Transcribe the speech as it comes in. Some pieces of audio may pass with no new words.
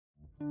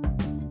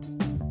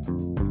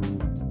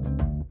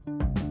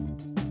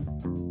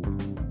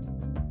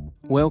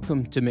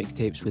Welcome to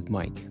Mixtapes with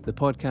Mike, the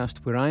podcast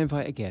where I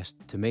invite a guest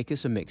to make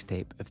us a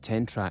mixtape of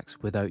 10 tracks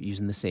without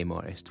using the same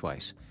artist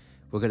twice.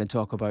 We're going to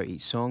talk about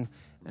each song,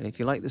 and if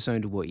you like the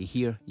sound of what you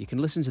hear, you can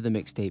listen to the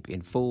mixtape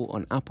in full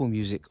on Apple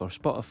Music or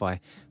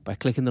Spotify by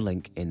clicking the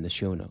link in the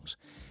show notes.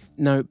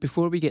 Now,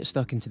 before we get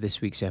stuck into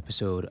this week's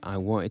episode, I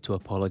wanted to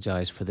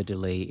apologise for the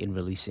delay in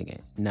releasing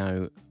it.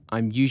 Now,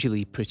 I'm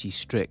usually pretty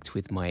strict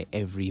with my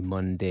every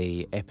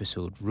Monday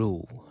episode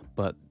rule,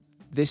 but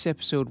this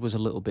episode was a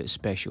little bit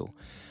special.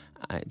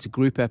 It's a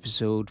group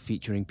episode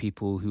featuring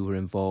people who were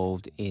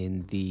involved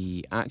in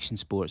the action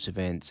sports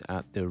events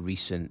at the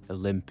recent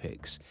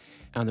Olympics.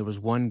 And there was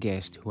one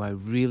guest who I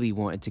really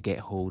wanted to get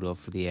hold of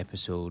for the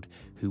episode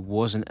who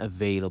wasn't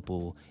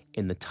available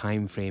in the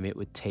time frame it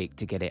would take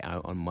to get it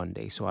out on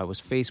Monday. So I was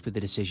faced with the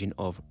decision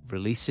of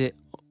release it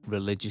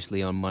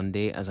religiously on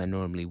Monday as I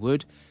normally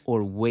would,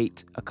 or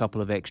wait a couple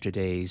of extra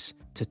days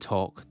to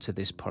talk to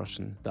this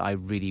person that I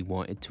really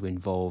wanted to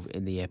involve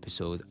in the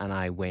episode, and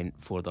I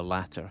went for the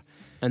latter.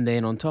 And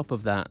then on top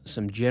of that,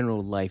 some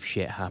general life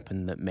shit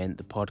happened that meant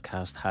the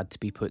podcast had to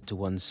be put to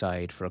one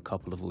side for a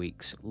couple of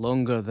weeks.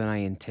 Longer than I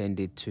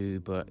intended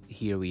to, but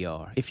here we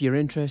are. If you're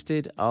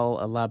interested, I'll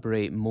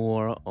elaborate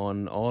more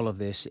on all of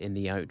this in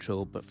the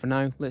outro, but for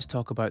now, let's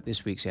talk about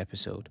this week's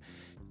episode.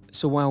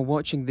 So while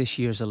watching this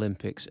year's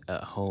Olympics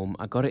at home,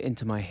 I got it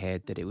into my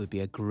head that it would be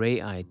a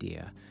great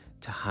idea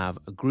to have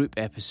a group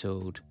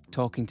episode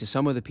talking to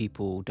some of the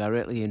people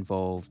directly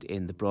involved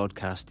in the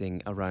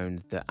broadcasting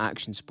around the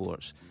action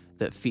sports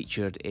that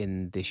featured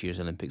in this year's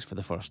Olympics for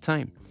the first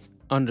time.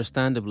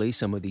 Understandably,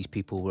 some of these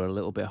people were a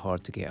little bit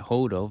hard to get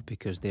hold of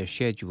because their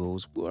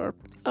schedules were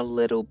a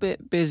little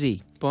bit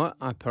busy. But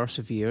I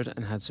persevered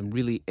and had some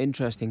really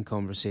interesting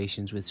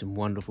conversations with some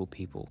wonderful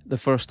people. The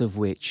first of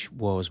which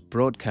was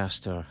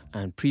broadcaster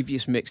and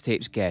previous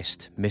Mixtapes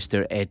guest,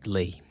 Mr. Ed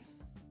Lee.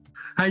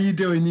 How you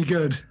doing? You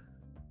good?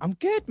 I'm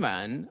good,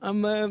 man.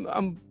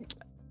 I'm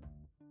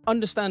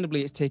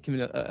understandably, it's taken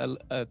me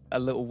a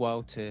little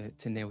while to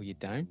nail you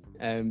down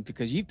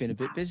because you've been a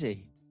bit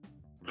busy.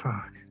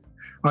 Fuck.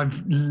 I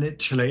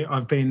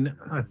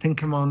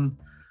think I'm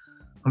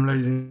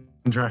losing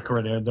track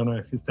already. I don't know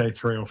if it's day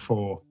 3 or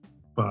 4,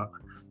 but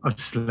I've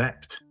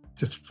slept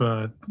just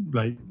for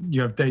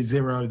you have day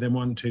 0, then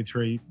 1, 2,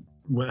 3,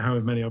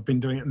 however many. I've been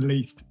doing at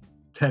least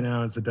 10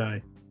 hours a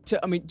day. So,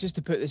 I mean, just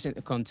to put this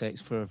into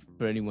context for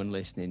anyone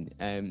listening,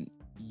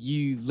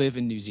 you live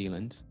in New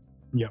Zealand.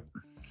 Yep.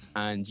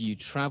 And you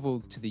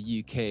travelled to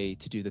the UK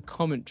to do the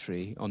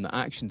commentary on the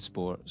action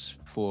sports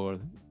for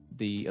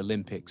the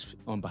Olympics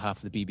on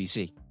behalf of the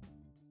BBC.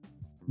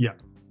 Yeah.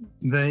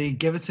 They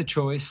gave us a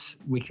choice.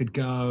 We could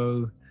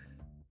go,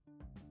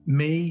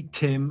 me,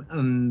 Tim,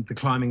 and the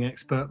climbing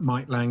expert,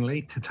 Mike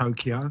Langley, to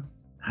Tokyo,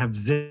 have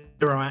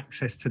zero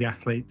access to the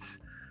athletes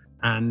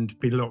and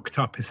be locked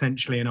up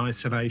essentially in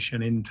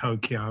isolation in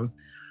Tokyo.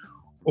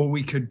 Or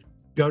we could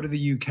go to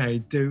the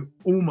UK, do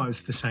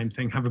almost the same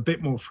thing, have a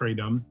bit more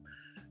freedom,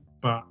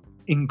 but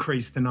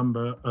increase the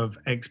number of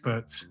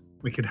experts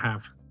we could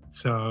have.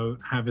 So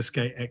have a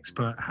skate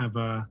expert, have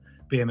a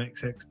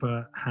BMX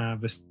expert,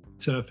 have a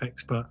surf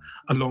expert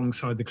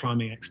alongside the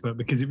climbing expert,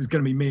 because it was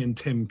going to be me and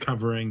Tim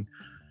covering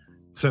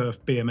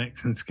surf,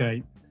 BMX and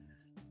skate,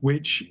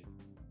 which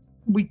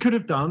we could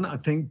have done. I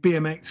think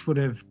BMX would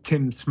have,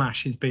 Tim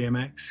smashes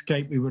BMX,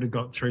 skate we would have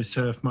got through,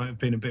 surf might have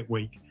been a bit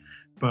weak.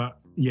 But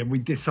yeah, we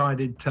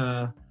decided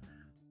that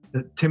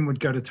Tim would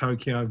go to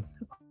Tokyo,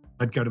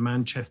 I'd go to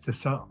Manchester.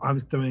 So I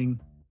was doing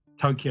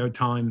Tokyo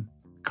time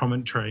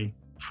commentary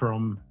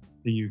from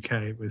the UK.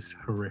 It was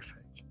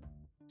horrific.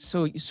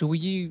 So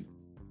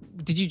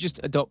did you just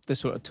adopt the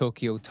sort of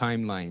Tokyo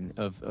timeline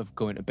of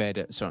going to bed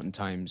at certain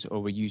times,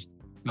 or were you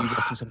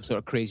working some sort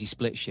of crazy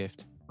split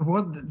shift?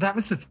 Well, that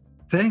was the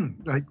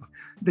thing.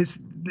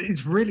 This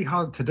it's really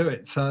hard to do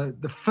it. So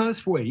the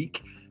first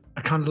week,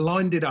 I kind of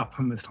lined it up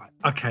and was like,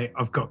 okay,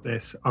 I've got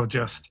this.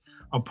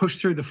 I'll push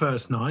through the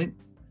first night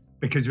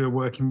because we were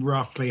working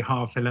roughly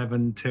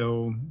 11:30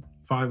 till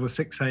 5 or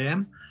 6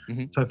 a.m.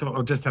 Mm-hmm. So I thought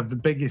I'll just have the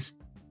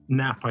biggest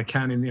nap I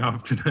can in the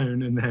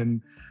afternoon, and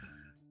then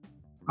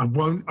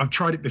I've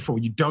tried it before.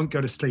 You don't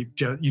go to sleep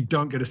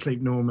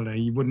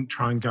normally. You wouldn't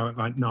try and go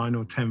at 9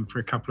 or 10 for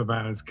a couple of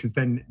hours, because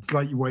then it's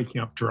like you're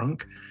waking up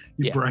drunk.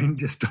 Your brain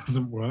just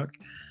doesn't work.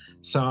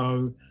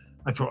 So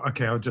I thought,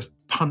 okay, I'll just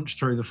punch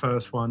through the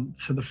first one.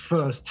 So the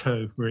first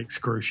 2 were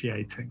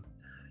excruciating.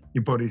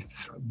 Your body's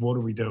just like, what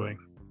are we doing?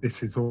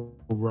 This is all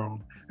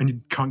wrong. And you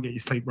can't get your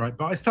sleep right.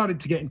 But I started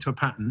to get into a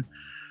pattern.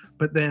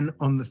 But then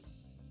on the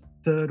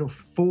 3rd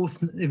or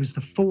 4th, it was the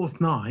 4th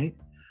night,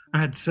 I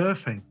had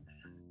surfing.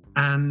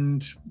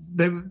 And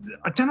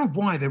I don't know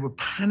why, they were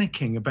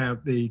panicking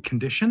about the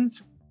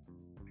conditions.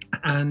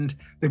 And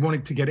they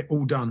wanted to get it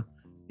all done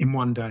in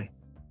one day.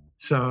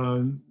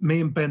 So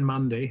me and Ben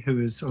Mundy, who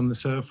was on the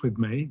surf with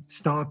me,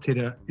 started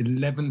at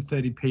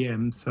 11:30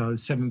 p.m., so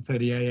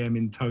 7:30 a.m.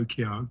 in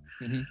Tokyo.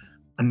 Mm-hmm.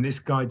 And this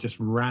guy just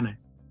ran it.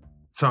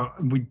 So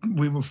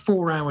we were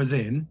 4 hours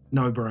in,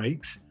 no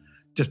breaks,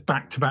 just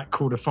back-to-back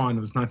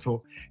quarterfinals, and I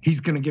thought, he's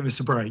going to give us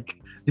a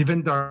break. The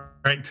event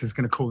director is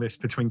going to call this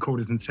between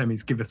quarters and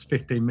semis, give us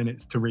 15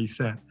 minutes to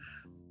reset.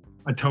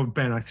 I told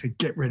Ben, I said,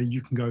 get ready,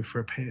 you can go for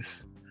a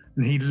piss.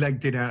 And he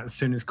legged it out as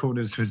soon as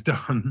quarters was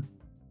done.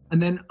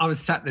 And then I was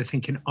sat there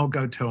thinking, I'll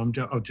go too,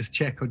 I'll just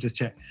check.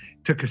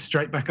 Took us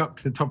straight back up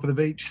to the top of the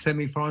beach,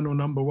 semi-final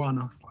number 1.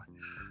 I was like,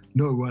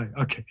 no way,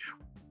 okay.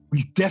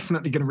 We're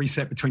definitely going to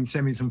reset between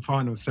semis and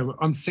finals. So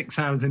I'm 6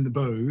 hours in the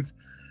booth,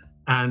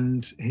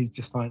 and he's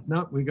just like,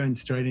 no, we're going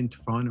straight into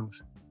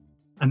finals.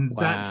 And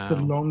Wow. That's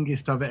the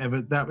longest I've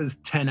ever, that was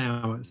 10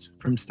 hours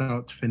from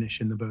start to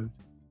finish in the booth.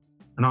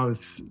 And I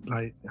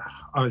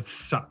was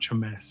such a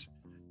mess.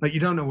 Like, you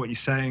don't know what you're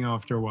saying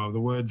after a while. The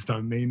words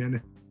don't mean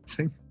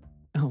anything.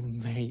 Oh,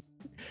 mate.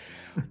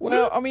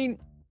 Well, I mean,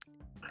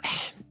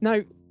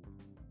 now,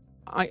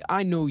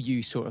 I know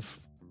you sort of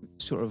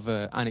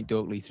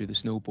anecdotally through the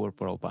snowboard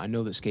world, but I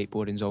know that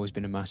skateboarding's always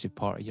been a massive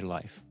part of your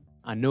life.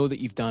 I know that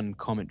you've done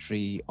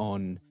commentary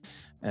on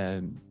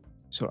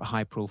sort of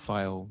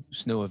high-profile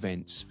snow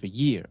events for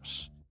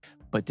years,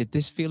 but did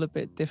this feel a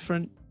bit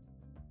different?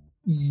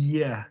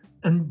 Yeah.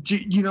 And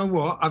you know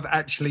what? I've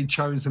actually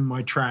chosen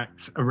my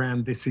tracks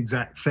around this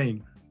exact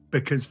thing,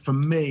 because for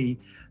me,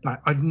 like,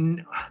 I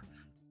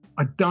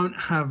don't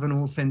have an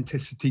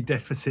authenticity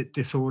deficit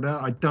disorder.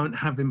 I don't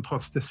have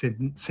imposter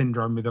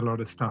syndrome with a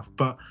lot of stuff,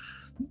 but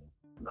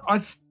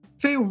I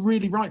feel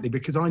really rightly,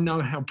 because I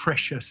know how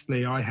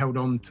preciously I held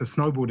on to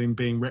snowboarding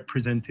being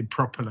represented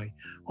properly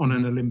on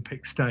an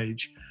Olympic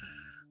stage.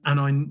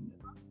 And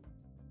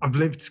I've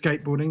lived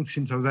skateboarding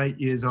since I was 8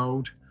 years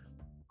old.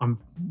 I'm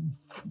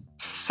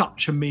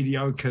such a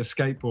mediocre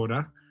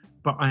skateboarder,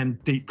 but I am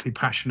deeply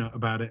passionate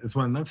about it as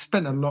well. And I've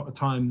spent a lot of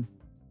time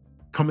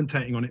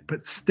commentating on it,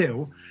 but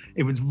still,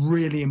 it was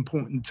really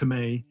important to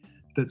me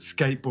that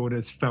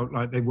skateboarders felt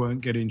like they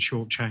weren't getting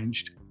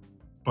shortchanged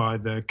by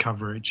the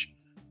coverage.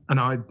 And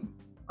I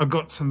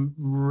got some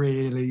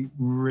really,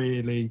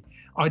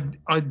 I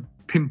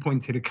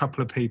pinpointed a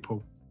couple of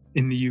people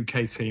in the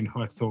UK scene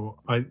who I thought,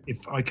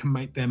 if I can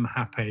make them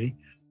happy,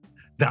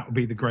 that would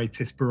be the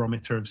greatest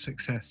barometer of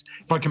success.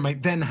 If I can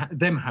make them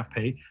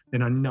happy,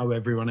 then I know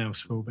everyone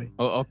else will be.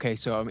 Oh, okay.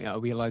 So are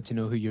we allowed to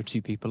know who your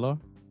two people are?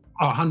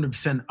 Oh,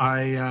 100%.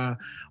 I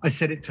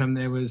said it to him.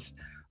 There was,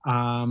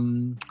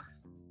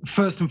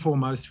 first and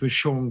foremost, was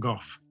Sean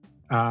Goff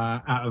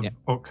out of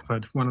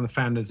Oxford, one of the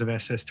founders of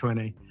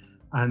SS20.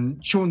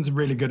 And Sean's a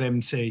really good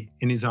MC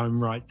in his own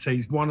right. So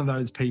he's one of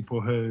those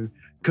people who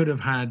could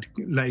have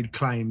laid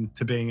claim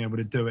to being able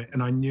to do it.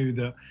 And I knew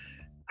that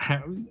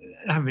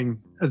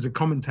having, as a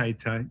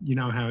commentator, you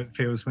know how it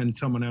feels when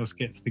someone else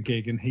gets the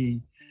gig. And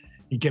he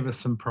gave us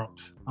some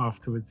props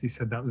afterwards. He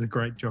said, that was a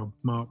great job,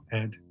 Mark,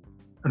 Ed.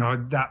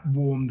 And that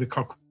warmed the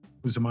cockles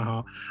of my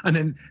heart. And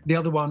then the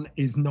other one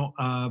is not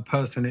a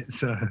person,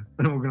 it's an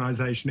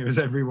organisation. It was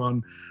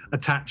everyone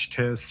attached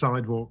to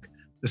Sidewalk,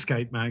 the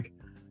skate mag.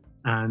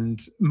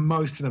 And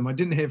most of them, I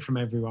didn't hear from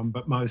everyone,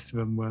 but most of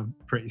them were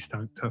pretty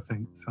stoked, I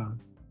think. So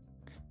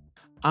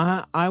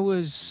I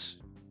was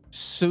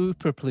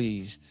super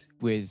pleased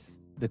with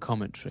the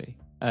commentary.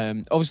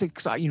 Obviously,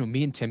 because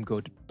me and Tim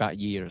go back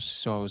years,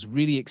 so I was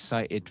really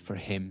excited for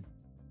him.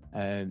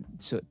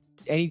 So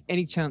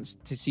any chance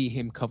to see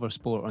him cover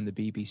sport on the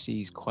BBC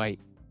is quite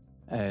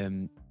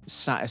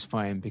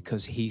satisfying,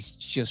 because he's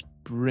just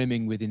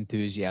brimming with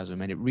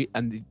enthusiasm,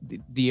 and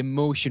the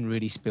emotion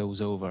really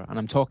spills over. And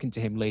I'm talking to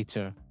him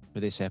later for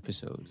this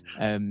episode.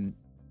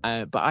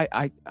 But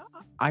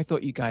I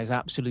thought you guys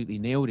absolutely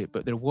nailed it.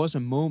 But there was a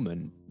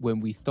moment when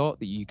we thought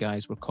that you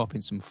guys were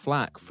copping some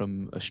flack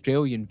from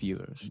Australian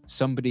viewers.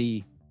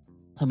 Somebody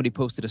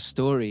posted a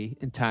story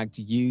and tagged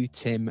you,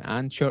 Tim,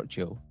 and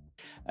Churchill,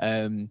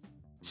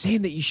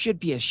 saying that you should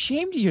be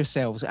ashamed of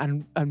yourselves.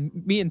 And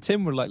me and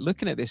Tim were like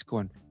looking at this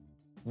going,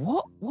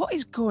 what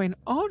is going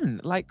on?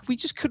 Like, we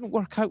just couldn't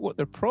work out what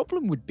their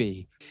problem would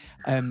be.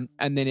 And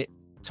then it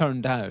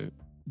turned out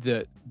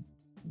that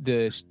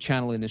the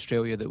channel in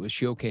Australia that was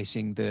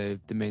showcasing the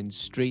men's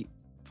street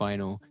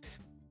final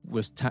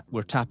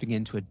were tapping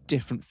into a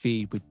different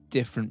feed with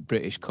different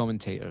British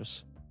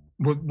commentators.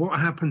 Well, what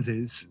happens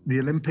is the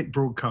Olympic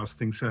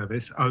Broadcasting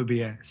Service,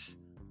 OBS,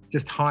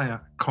 just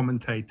hire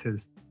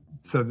commentators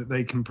so that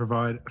they can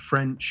provide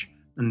French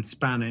and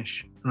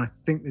Spanish, and I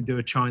think they do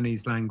a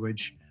Chinese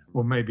language,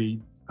 or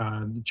maybe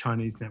the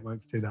Chinese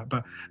networks do that,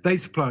 but they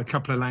supply a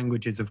couple of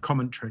languages of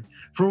commentary.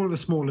 For all the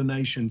smaller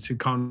nations who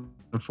can't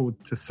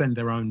afford to send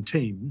their own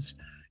teams,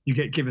 you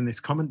get given this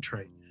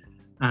commentary.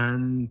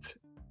 And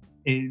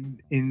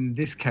in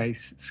this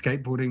case,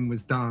 skateboarding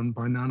was done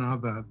by none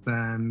other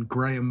than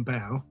Graham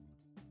Bell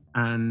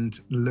and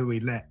Louis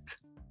Lett.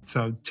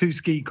 So two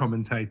ski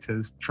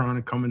commentators trying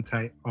to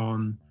commentate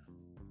on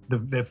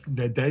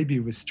their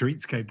debut was street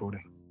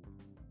skateboarding.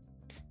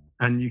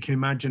 And you can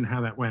imagine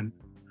how that went.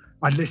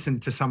 I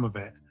listened to some of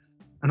it,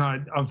 and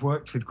I've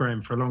worked with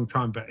Graham for a long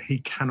time, but he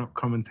cannot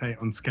commentate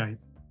on skate.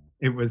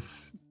 It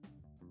was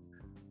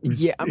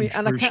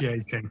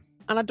excruciating.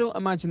 And I don't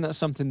imagine that's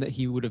something that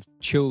he would have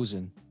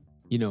chosen.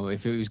 You know,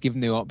 if it was given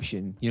the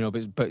option, you know,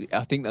 but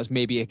I think that's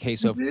maybe a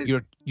case of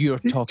you're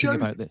He talking chose,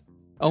 about the.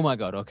 Oh my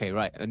God! Okay,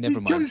 right. Never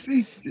mind.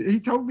 he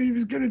told me he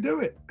was going to do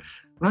it,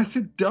 and I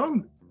said,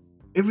 "Don't."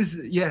 It was,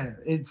 yeah.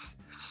 It's.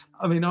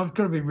 I mean, I've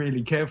got to be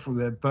really careful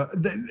there,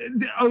 but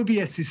the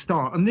OBS's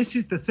start, and this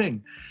is the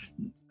thing,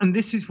 and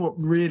this is what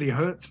really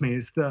hurts me,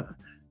 is that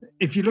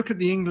if you look at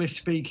the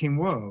English-speaking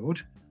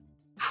world,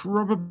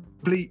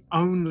 probably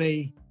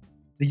only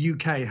the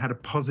UK had a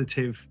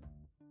positive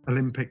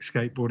Olympic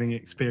skateboarding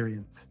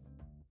experience.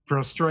 For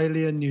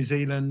Australia, New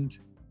Zealand,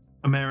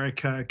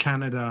 America,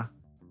 Canada,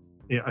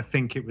 yeah, I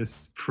think it was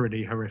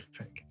pretty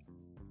horrific.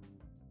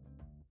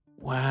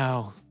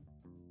 Wow.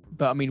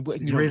 But I mean,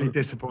 it's really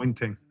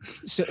disappointing.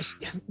 So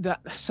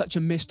that's such a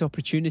missed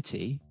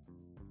opportunity,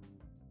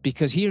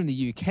 because here in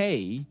the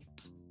UK,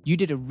 you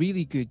did a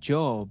really good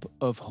job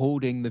of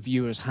holding the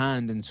viewer's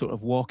hand and sort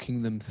of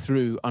walking them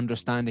through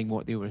understanding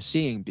what they were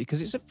seeing,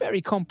 because it's a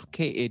very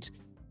complicated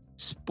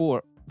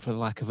sport, for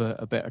lack of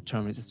a better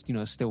term. It's, you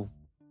know, still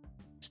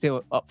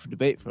up for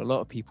debate for a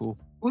lot of people.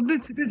 Well,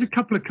 there's a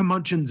couple of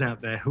curmudgeons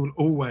out there who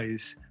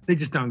always, they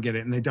just don't get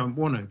it and they don't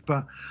want to.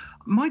 But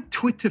my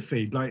Twitter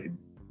feed, like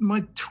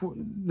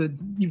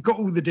you've got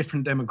all the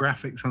different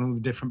demographics on all the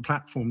different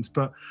platforms,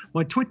 but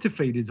my Twitter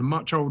feed is a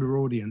much older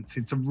audience.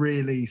 It's a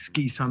really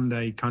Ski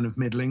Sunday kind of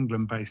Middle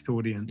England based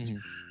audience. Mm-hmm.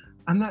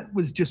 And that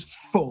was just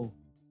full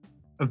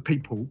of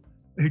people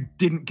who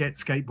didn't get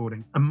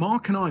skateboarding. And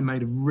Mark and I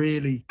made a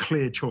really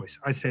clear choice.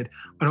 I said,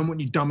 I don't want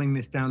you dumbing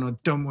this down. I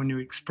don't want you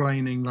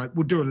explaining, like,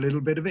 we'll do a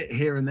little bit of it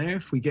here and there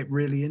if we get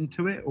really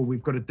into it, or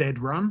we've got a dead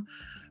run.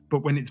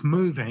 But when it's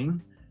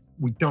moving,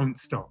 we don't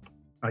stop.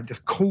 Like,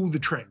 just call the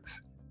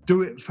tricks.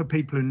 Do it for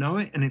people who know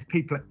it. And if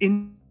people are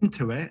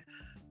into it,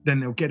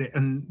 then they'll get it.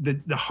 And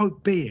the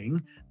hope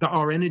being that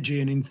our energy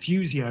and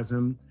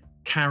enthusiasm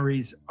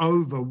carries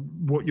over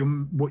what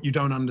you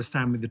don't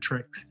understand with the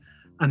tricks.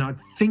 And I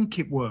think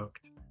it worked.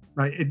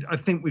 Like, I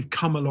think we've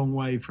come a long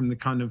way from the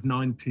kind of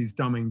 90s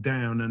dumbing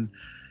down, and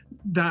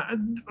that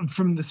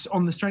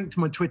on the strength of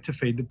my Twitter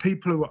feed, the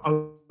people who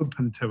were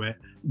open to it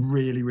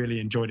really, really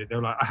enjoyed it. They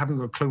were like, I haven't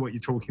got a clue what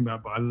you're talking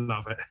about, but I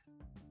love it.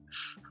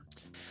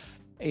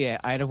 Yeah,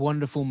 I had a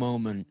wonderful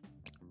moment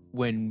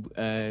when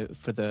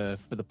for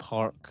the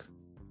Park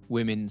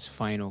women's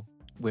final,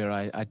 where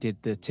I did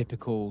the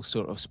typical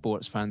sort of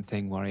sports fan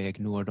thing where I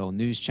ignored all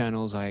news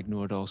channels, I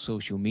ignored all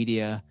social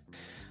media.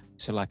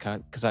 So like,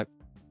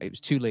 it was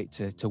too late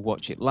to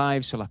watch it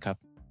live. So like I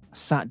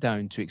sat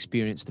down to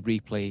experience the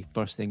replay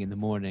first thing in the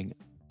morning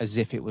as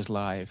if it was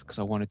live, because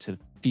I wanted to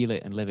feel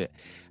it and live it.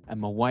 And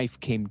my wife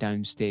came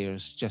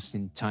downstairs just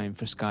in time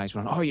for Sky's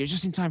run. Oh, you're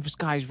just in time for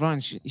Sky's run.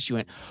 She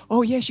went,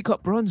 oh yeah, she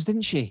got bronze,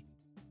 didn't she?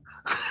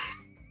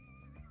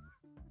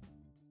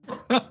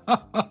 And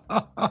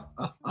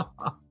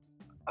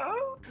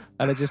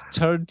I just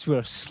turned to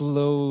her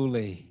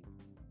slowly.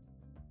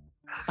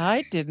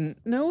 I didn't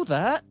know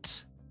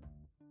that.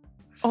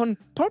 On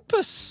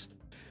purpose.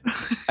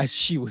 And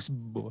she was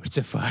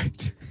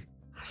mortified.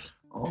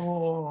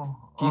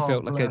 He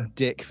felt like a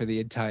dick for the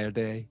entire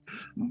day.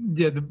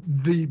 Yeah,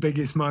 the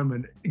biggest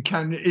moment.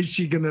 Is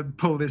she gonna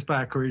pull this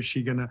back, or is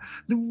she gonna?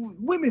 The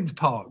women's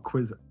park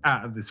was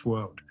out of this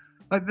world.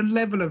 Like, the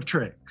level of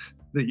tricks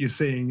that you're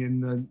seeing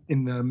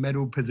in the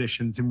medal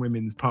positions in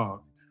women's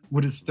park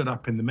would have stood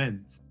up in the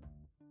men's.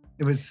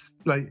 It was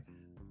like,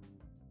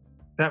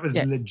 that was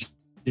legit,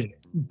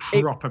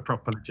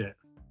 proper legit.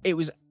 It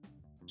was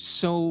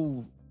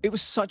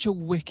such a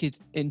wicked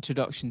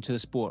introduction to the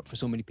sport for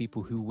so many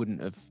people who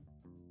wouldn't have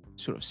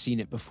sort of seen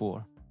it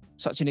before.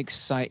 Such an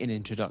exciting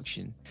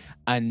introduction.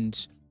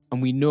 And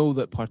we know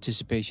that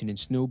participation in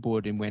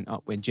snowboarding went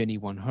up when Jenny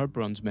won her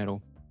bronze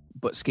medal,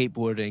 but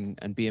skateboarding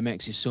and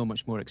BMX is so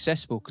much more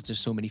accessible because there's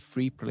so many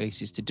free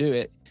places to do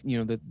it. You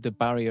know, the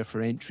barrier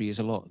for entry is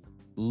a lot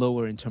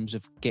lower in terms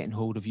of getting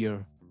hold of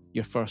your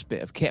first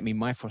bit of kit. I mean,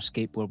 my first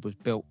skateboard was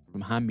built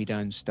from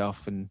hand-me-down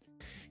stuff, and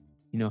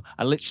you know,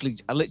 I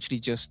literally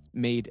just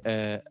made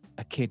a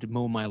kid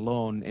mow my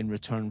lawn in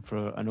return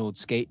for an old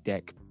skate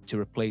deck to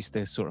replace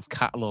the sort of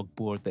catalog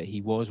board that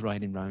he was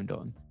riding around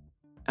on.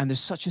 And there's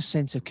such a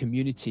sense of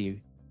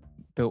community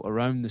built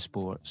around the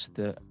sports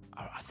that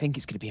I think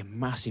it's going to be a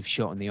massive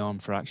shot in the arm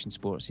for action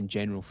sports in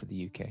general for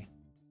the UK.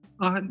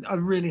 I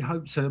really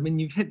hope so. I mean,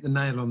 you've hit the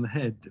nail on the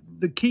head.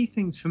 The key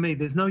things for me,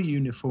 there's no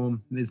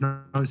uniform, there's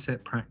no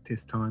set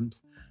practice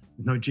times.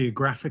 There's no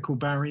geographical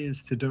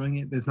barriers to doing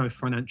it. There's no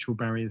financial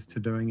barriers to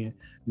doing it.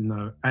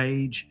 No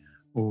age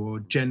or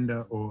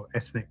gender or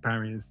ethnic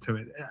barriers to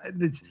it.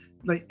 It's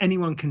like,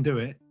 anyone can do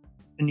it,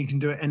 and you can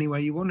do it any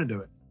way you want to do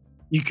it.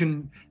 You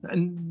can,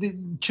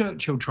 and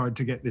Churchill tried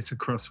to get this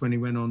across when he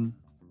went on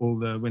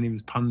when he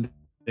was pundit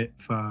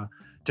for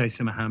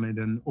Jason Mohammed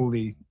and all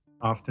the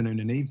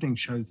afternoon and evening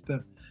shows,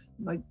 that,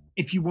 like,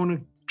 if you want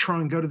to try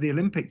and go to the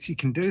Olympics, you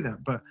can do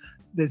that. But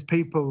there's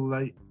people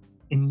like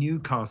in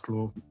Newcastle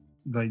or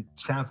like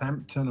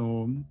Southampton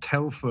or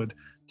Telford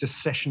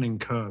just sessioning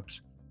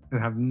curbs, who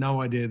have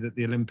no idea that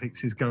the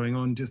Olympics is going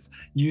on, just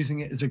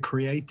using it as a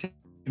creative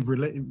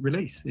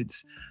release.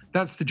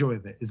 That's the joy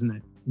of it, isn't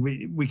it?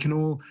 We can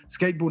all,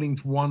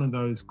 skateboarding's one of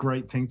those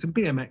great things, and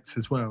BMX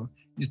as well.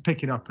 You just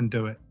pick it up and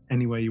do it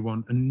any way you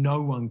want, and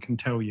no one can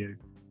tell you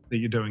that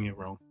you're doing it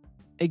wrong.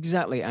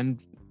 Exactly.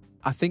 And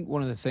I think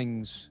one of the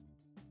things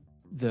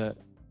that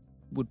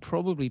would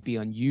probably be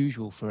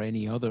unusual for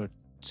any other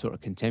sort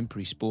of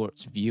contemporary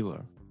sports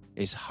viewer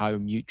is how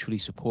mutually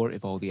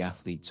supportive all the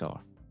athletes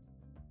are.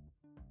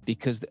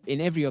 Because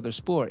in every other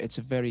sport, it's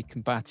a very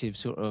combative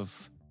sort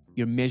of,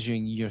 you're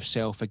measuring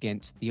yourself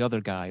against the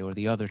other guy or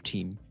the other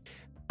team.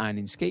 And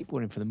in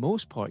skateboarding, for the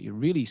most part, you're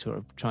really sort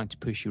of trying to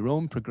push your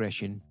own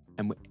progression.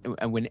 And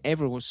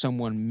whenever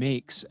someone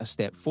makes a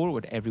step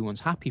forward,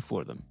 everyone's happy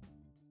for them.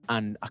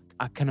 And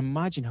I can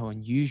imagine how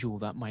unusual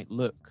that might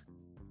look.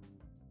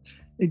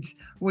 It's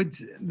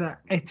that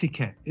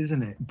etiquette,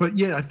 isn't it? But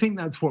yeah, I think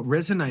that's what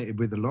resonated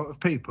with a lot of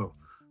people,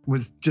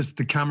 was just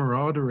the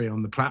camaraderie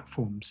on the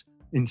platforms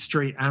in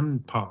street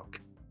and park,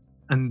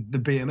 and the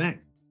BMX.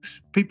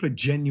 People are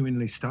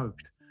genuinely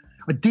stoked.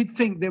 I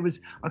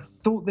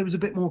thought there was a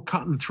bit more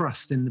cut and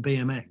thrust in the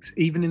BMX,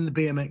 even in the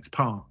BMX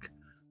park.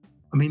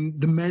 I mean,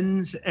 the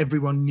men's,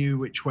 everyone knew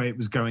which way it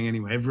was going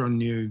anyway. Everyone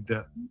knew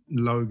that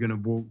Logan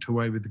had walked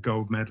away with the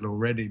gold medal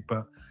already,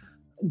 but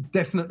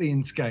definitely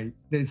in skate,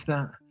 there's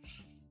that.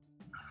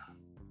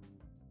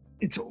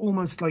 It's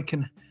almost like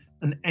an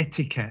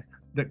etiquette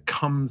that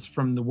comes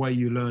from the way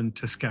you learn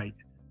to skate.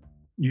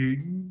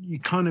 You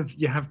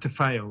have to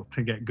fail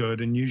to get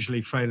good, and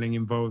usually failing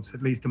involves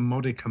at least a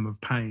modicum of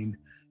pain,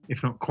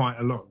 if not quite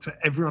a lot. So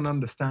everyone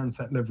understands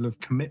that level of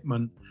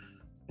commitment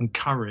and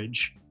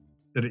courage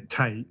that it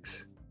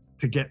takes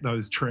to get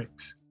those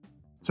tricks.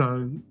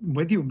 So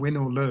whether you win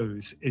or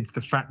lose, it's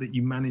the fact that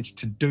you manage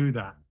to do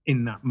that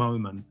in that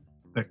moment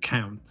that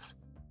counts.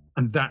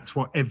 And that's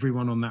what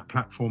everyone on that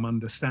platform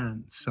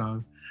understands.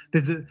 So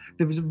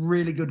there was a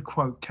really good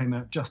quote came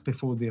out just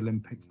before the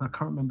Olympics. And I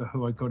can't remember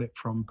who I got it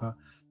from, but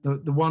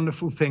the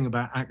wonderful thing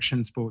about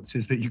action sports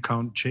is that you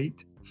can't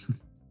cheat.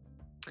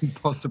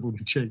 Impossible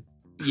to cheat.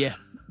 Yeah,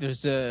 there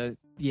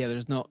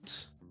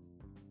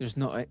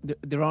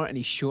aren't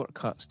any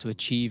shortcuts to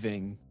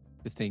achieving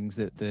the things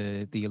that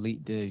the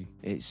elite do.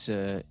 It's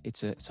a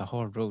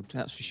hard road,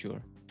 that's for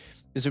sure.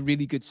 There's a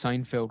really good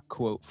Seinfeld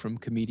quote from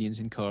Comedians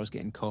in Cars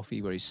Getting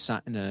Coffee, where he's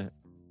sat in a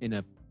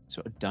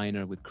sort of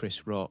diner with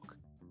Chris Rock,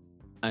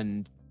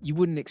 and you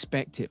wouldn't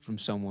expect it from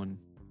someone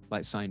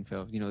like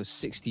Seinfeld, the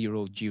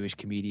 60-year-old Jewish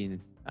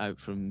comedian out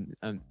from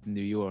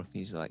New York. And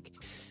he's like,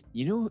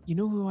 you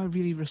know who I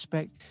really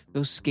respect?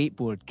 Those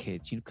skateboard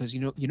kids, because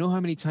you know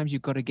how many times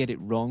you've got to get it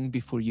wrong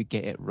before you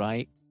get it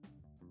right.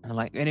 And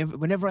like,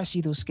 whenever I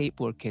see those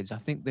skateboard kids, I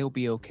think they'll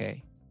be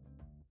okay.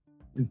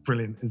 It's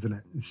brilliant, isn't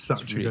it? It's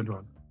such a good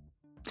one.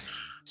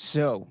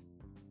 So,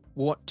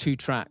 what 2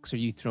 tracks are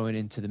you throwing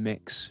into the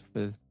mix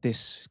for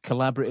this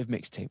collaborative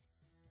mixtape?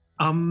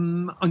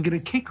 I'm going to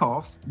kick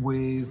off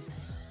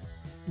with,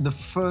 the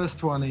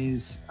first one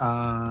is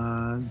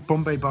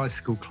Bombay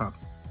Bicycle Club,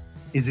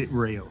 Is It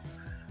Real?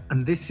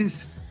 And this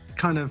is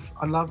kind of,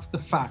 I love the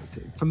fact,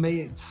 for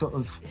me it's sort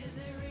of,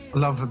 I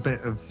love a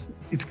bit of,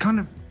 it's kind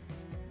of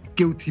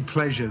guilty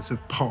pleasures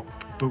of pop,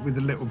 but with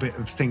a little bit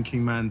of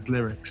thinking man's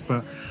lyrics.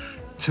 But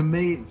to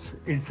me,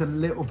 it's a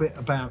little bit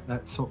about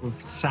that sort of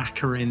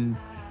saccharine,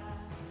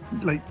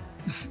 like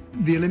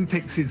the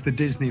Olympics is the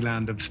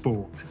Disneyland of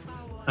sport.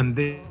 And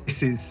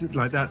this is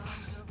like,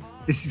 this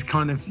is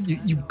kind of,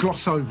 you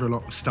gloss over a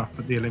lot of stuff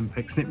at the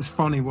Olympics. And it was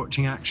funny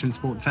watching action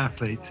sports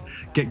athletes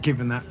get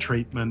given that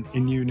treatment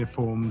in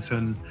uniforms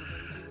and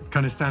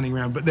kind of standing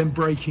around, but then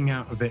breaking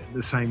out of it at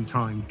the same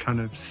time,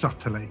 kind of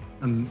subtly.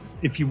 And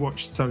if you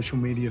watched social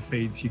media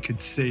feeds, you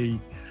could see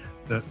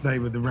that they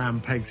were the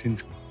round pegs in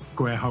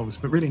square holes,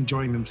 but really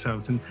enjoying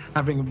themselves and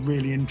having a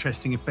really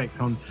interesting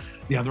effect on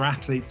the other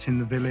athletes in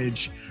the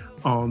village,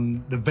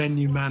 on the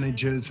venue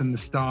managers and the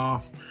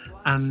staff,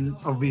 and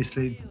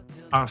obviously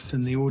us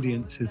and the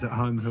audiences at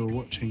home who are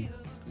watching.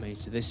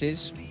 Amazing.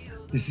 So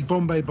this is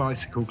Bombay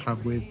Bicycle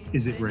Club with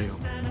Is It Real?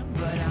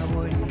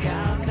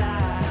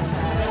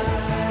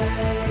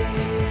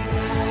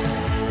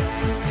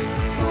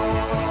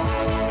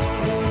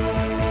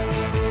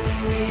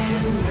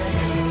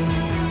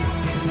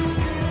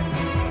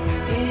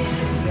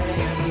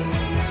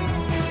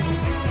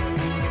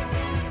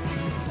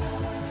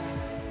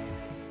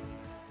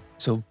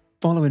 So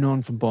following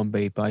on from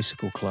Bombay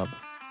Bicycle Club,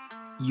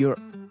 your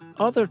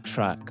other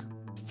track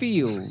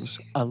feels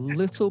a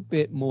little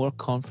bit more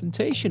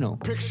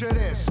confrontational. Picture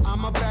this,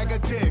 I'm a bag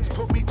of dicks,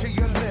 put me to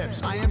your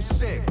lips, I am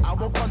sick, I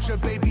will punch a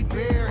baby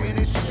bear in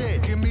his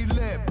shit, give me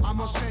lip, I'm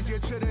gonna send you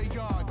to the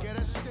yard, get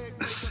a stick,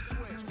 make a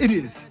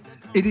switch.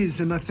 It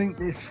is, and I think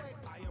this,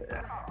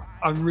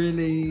 I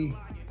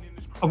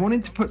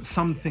wanted to put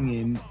something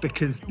in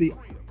because the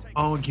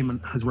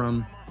argument has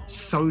run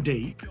so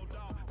deep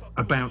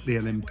about the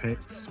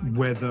Olympics,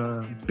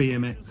 whether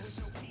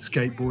BMX,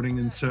 skateboarding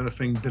and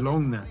surfing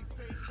belong there.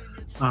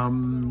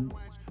 And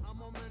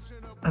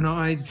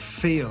I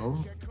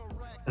feel,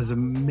 as a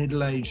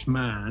middle-aged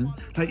man,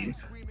 like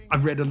I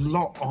read a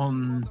lot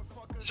on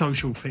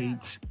social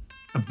feeds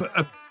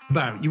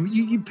about,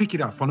 you pick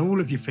it up on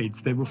all of your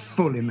feeds, they were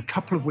full in a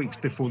couple of weeks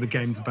before the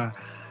games about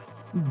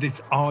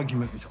this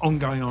argument, this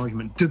ongoing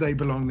argument. Do they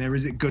belong there?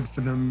 Is it good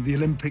for them? The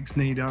Olympics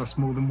need us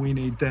more than we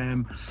need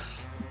them.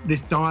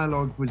 This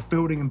dialogue was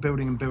building and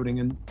building and building.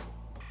 And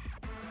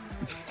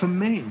for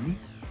me,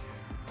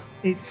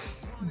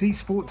 it's these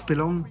sports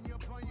belong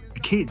to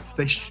kids.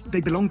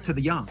 They belong to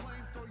the young.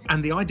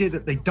 And the idea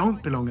that they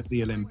don't belong at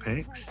the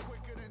Olympics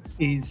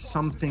is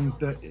something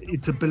that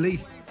it's a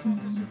belief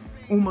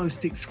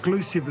almost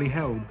exclusively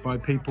held by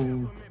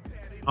people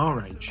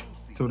our age.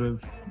 Sort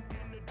of,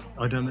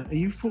 I don't know, are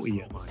you 40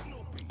 yet, Mike?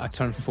 I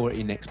turn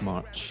 40 next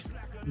March.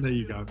 There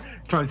you go.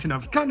 Close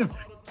enough. Kind of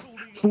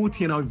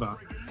 40 and over.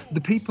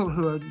 The people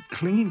who are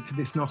clinging to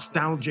this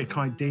nostalgic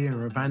idea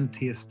of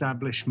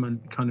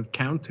anti-establishment kind of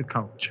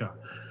counterculture,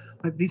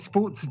 like these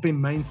sports have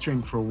been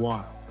mainstream for a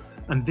while,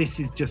 and this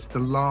is just the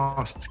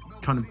last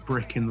kind of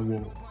brick in the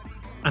wall.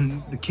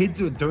 And the kids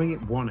who are doing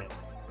it want it.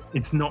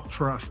 It's not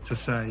for us to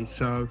say.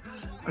 So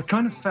I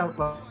kind of felt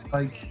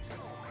like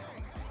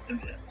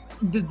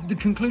the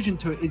conclusion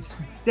to it is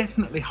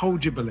definitely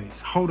hold your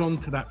beliefs, hold on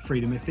to that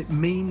freedom. If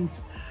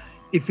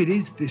it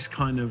is this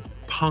kind of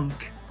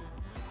punk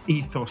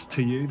ethos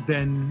to you,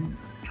 then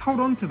hold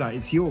on to that,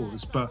 it's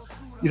yours, but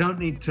you don't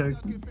need to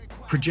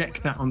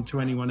project that onto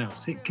anyone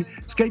else.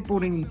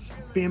 Skateboarding,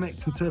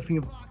 BMX and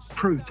surfing have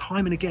proved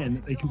time and again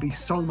that they can be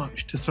so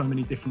much to so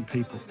many different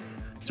people.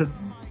 So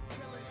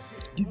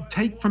you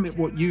take from it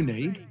what you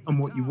need and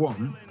what you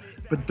want,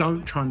 but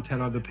don't try and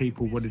tell other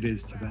people what it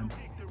is to them.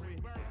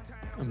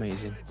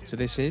 Amazing. So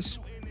this is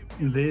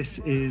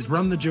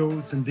Run the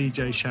Jewels and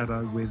DJ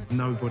Shadow with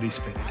Nobody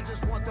Speak. I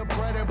just want the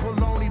bread and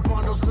bologna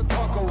bundles to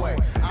tuck away.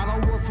 I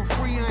don't work for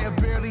free, I am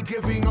barely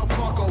giving a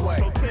fuck away.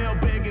 So tell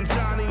Big and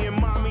Johnny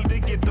and Mommy to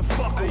get the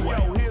fuck away.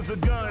 Yo, here's a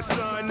gun,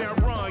 son, now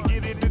run,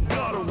 get it the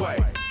gut away.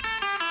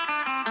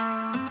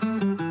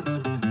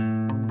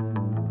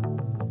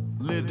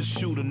 Live to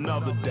shoot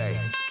another day.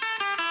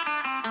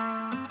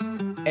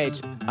 Ed,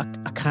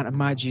 I can't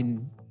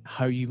imagine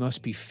how you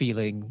must be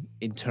feeling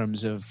in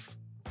terms of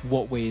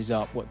what way is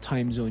up, what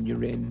time zone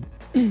you're in.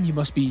 You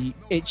must be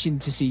itching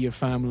to see your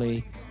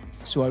family.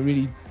 So I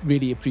really,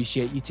 really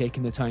appreciate you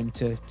taking the time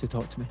to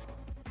talk to me.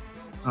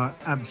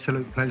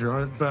 Absolute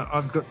pleasure. But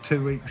I've got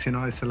 2 weeks in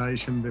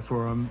isolation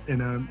before I'm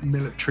in a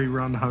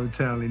military-run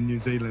hotel in New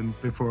Zealand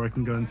before I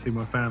can go and see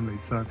my family.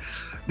 So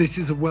this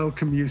is a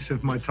welcome use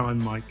of my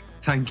time, Mike.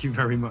 Thank you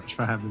very much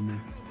for having me.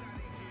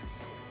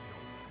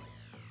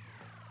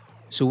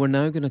 So we're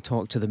now going to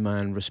talk to the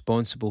man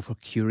responsible for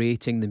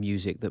curating the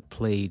music that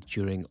played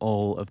during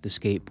all of the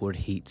skateboard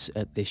heats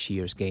at this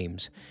year's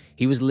games.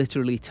 He was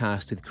literally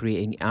tasked with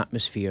creating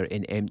atmosphere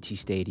in empty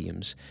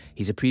stadiums.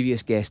 He's a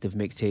previous guest of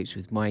Mixtapes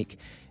with Mike,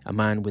 a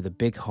man with a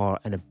big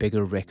heart and a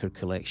bigger record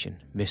collection,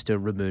 Mr.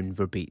 Ramon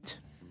Verbeet.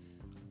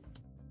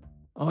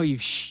 Oh,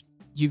 you've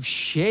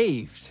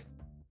shaved?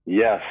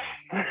 Yes.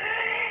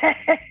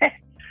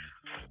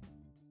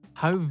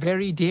 How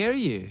very dare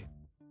you?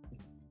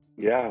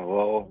 Yeah,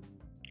 well,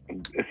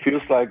 it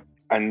feels like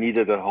I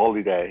needed a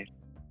holiday.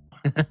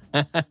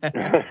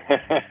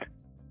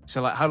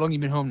 So, like, how long you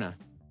been home now?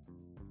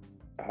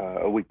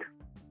 A week.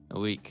 A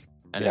week.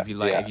 And Yeah,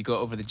 have you got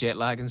over the jet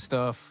lag and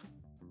stuff?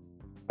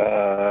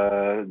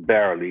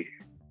 Barely.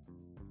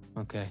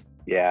 Okay.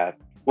 Yeah.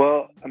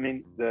 Well, I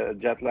mean, the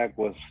jet lag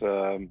was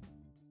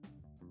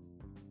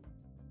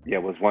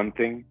one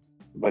thing,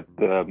 but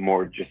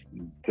more just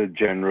the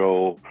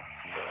general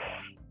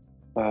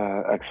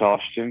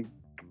exhaustion.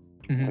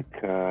 Mm-hmm.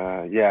 Like,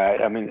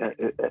 I mean,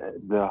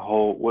 the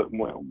whole.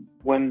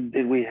 When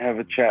did we have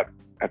a chat?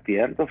 At the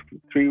end of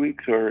 3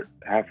 weeks or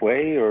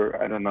halfway,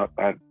 or I don't know.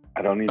 I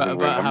don't even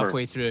remember. About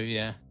halfway through,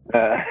 yeah.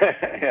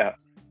 Yeah.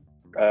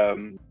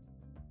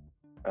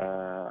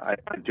 I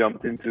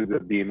jumped into the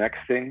BMX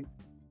thing,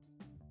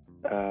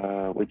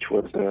 which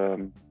was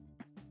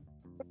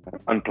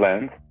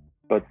unplanned,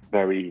 but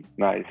very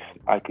nice.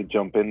 I could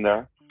jump in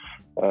there,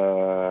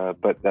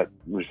 but that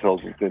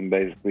resulted in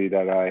basically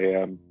that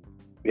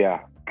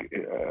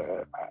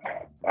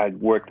I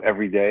worked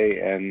every day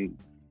and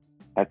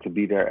had to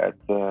be there at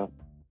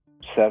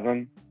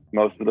 7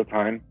 most of the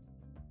time,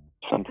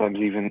 sometimes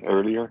even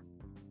earlier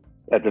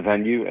at the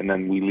venue, and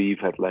then we leave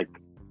at like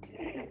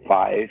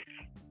 5,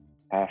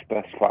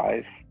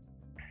 5:30,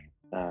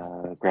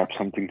 grab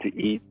something to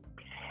eat,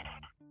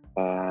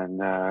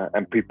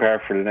 and prepare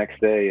for the next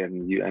day,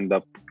 and you end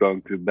up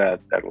going to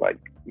bed at like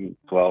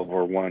 12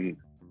 or 1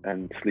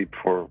 and sleep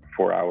for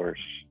 4 hours.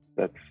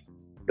 That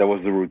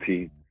was the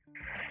routine.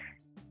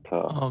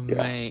 So,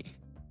 mate.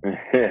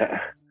 Yeah.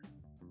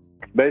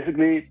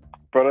 Basically,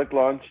 product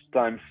launch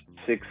times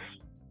 6.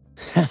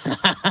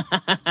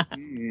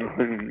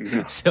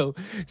 So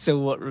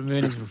what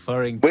Ramon is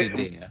referring to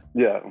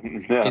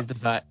there is the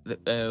fact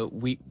that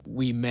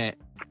we met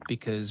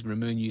because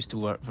Ramon used to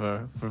work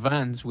for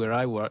Vans, where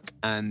I work,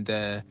 and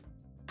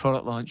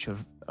product launch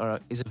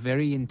is a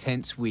very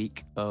intense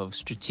week of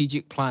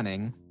strategic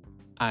planning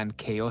and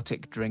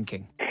chaotic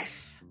drinking.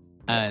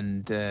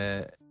 And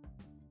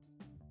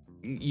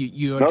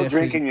you are No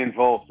definitely drinking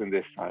involved in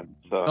this time.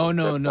 So Oh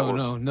no, that no, was-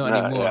 no, not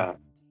no, anymore. yeah.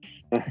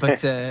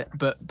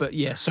 But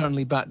yeah,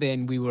 certainly back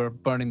then we were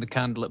burning the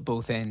candle at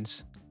both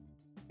ends.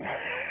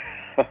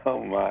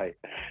 Oh my,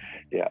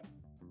 yeah.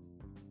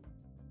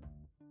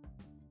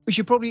 We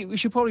should probably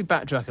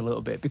backtrack a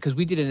little bit because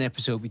we did an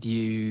episode with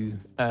you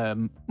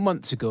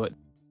months ago.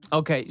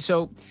 Okay,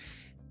 so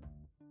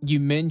you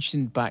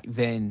mentioned back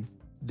then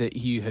that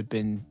you had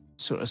been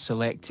sort of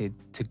selected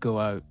to go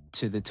out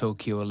to the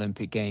Tokyo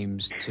Olympic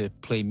Games to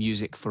play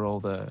music for all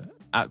the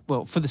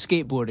for the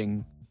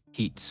skateboarding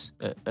heats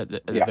at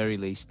the very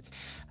least.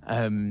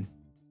 And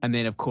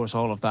then, of course,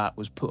 all of that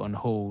was put on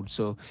hold.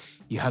 So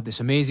you had this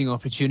amazing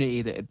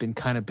opportunity that had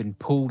been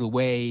pulled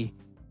away,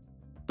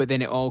 but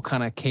then it all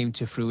kind of came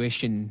to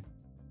fruition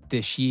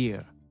this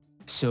year.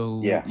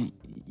 So Yeah.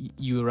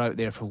 you were out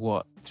there for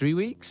what, 3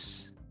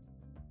 weeks?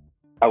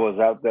 I was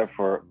out there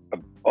for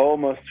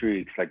almost 3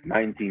 weeks, like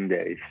 19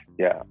 days.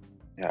 Yeah.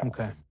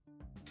 Okay.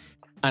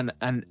 And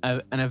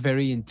a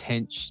very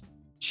intense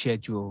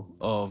schedule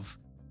of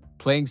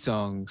playing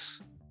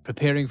songs,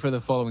 preparing for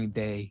the following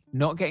day,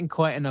 not getting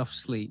quite enough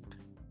sleep.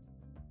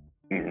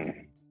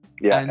 Mhm.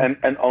 Yeah,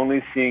 and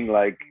only seeing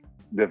like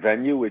the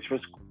venue, which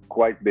was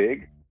quite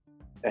big,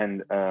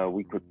 and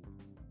we could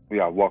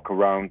walk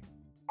around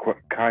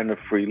kind of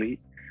freely,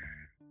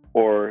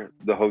 or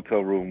the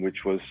hotel room,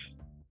 which was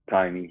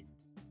tiny.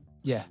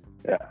 Yeah.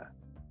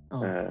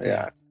 Oh,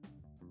 Yeah.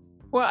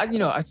 Well,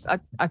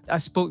 I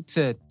spoke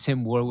to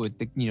Tim Warwood,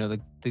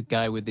 the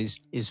guy with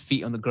his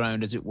feet on the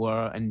ground, as it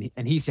were,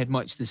 and he said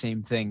much the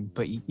same thing.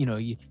 But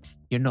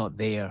you're not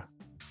there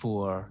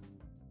for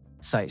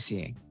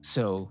sightseeing,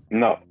 so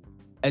No.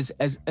 as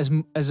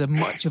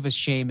much of a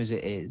shame as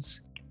it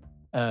is,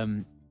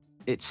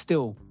 it's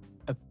still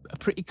a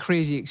pretty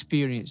crazy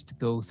experience to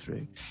go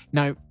through.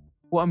 Now,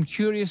 what I'm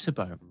curious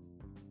about,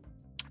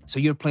 so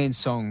you're playing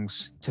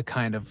songs to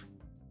kind of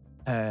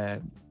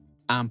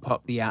amp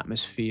up the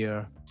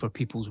atmosphere for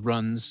people's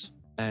runs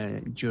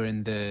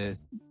during the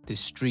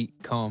street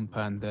comp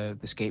and the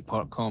skate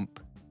park comp,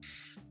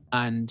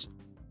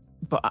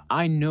 but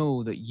I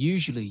know that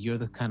usually you're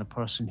the kind of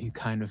person who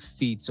kind of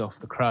feeds off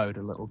the crowd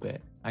a little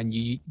bit, and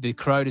the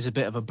crowd is a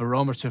bit of a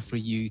barometer for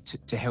you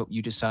to help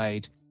you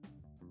decide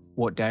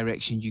what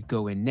direction you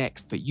go in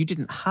next. But you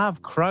didn't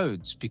have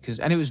crowds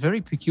and it was very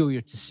peculiar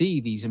to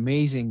see these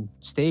amazing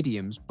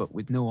stadiums but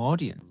with no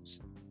audience.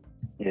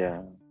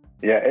 Yeah.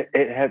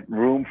 It had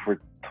room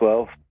for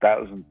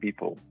 12,000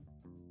 people.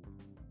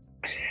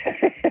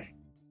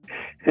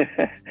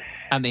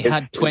 And they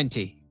had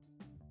 20.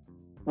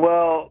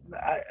 Well,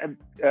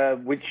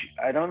 which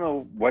I don't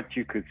know what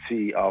you could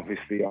see,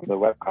 obviously, on the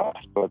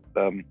webcast, but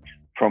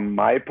from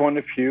my point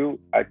of view,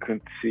 I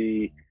could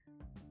see,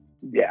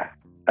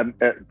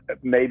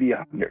 maybe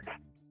 100,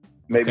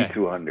 maybe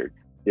 200,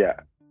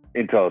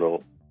 in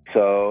total.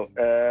 So,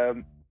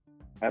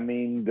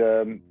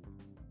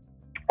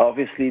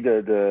 obviously,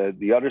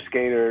 the other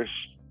skaters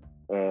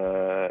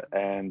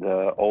and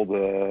all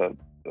the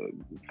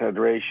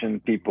federation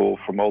people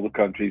from all the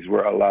countries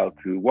were allowed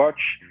to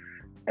watch.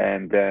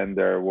 And then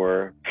there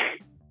were,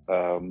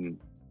 I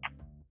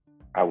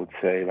would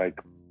say, like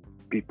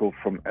people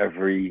from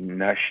every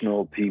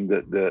national team.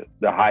 The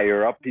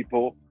higher up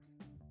people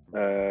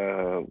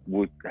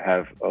would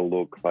have a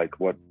look like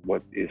what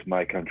is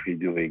my country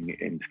doing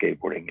in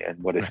skateboarding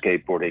and what is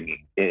skateboarding.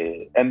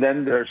 And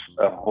then there's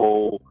a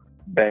whole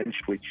bench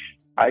which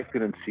I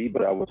couldn't see,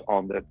 but I was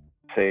on that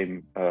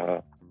same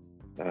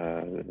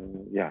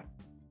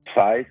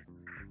side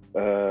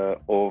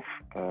of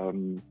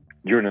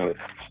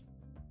journalists.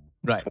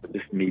 Right. So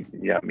just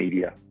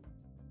media,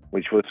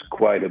 which was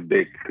quite a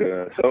big.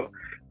 So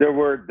there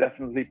were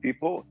definitely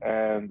people,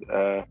 and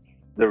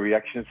the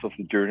reactions of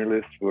the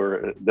journalists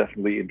were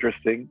definitely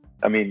interesting.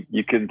 I mean,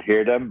 you couldn't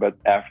hear them, but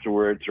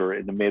afterwards or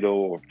in the middle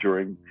or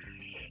during,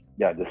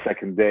 the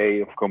second day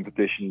of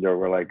competition, there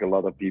were like a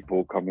lot of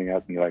people coming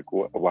at me like,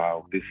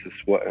 "Wow, this is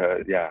what?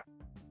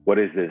 What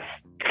is this?"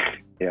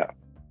 Yeah,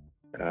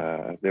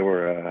 they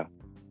were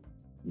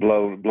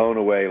blown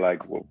away,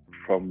 like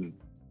from.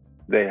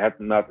 They had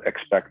not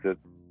expected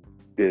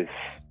this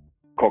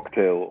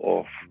cocktail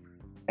of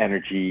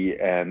energy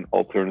and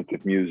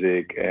alternative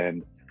music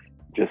and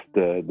just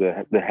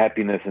the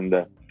happiness and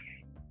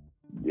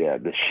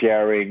the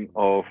sharing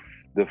of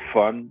the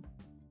fun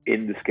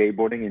in the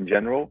skateboarding in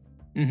general.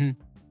 Mm-hmm.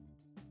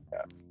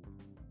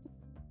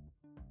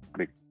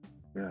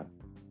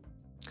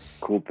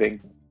 Cool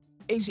thing.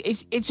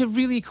 It's a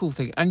really cool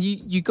thing, and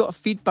you got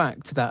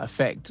feedback to that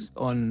effect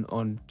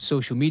on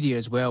social media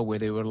as well, where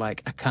they were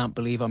like, "I can't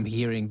believe I'm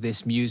hearing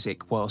this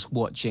music whilst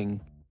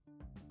watching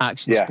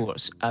action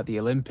sports at the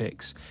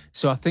Olympics."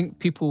 So I think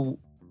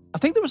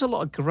there was a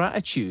lot of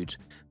gratitude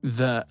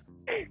that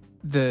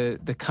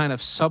the kind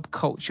of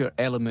subculture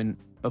element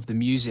of the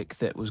music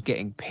that was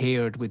getting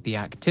paired with the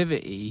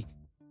activity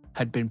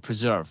had been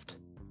preserved.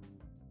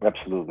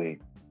 Absolutely.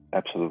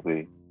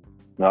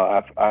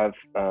 No,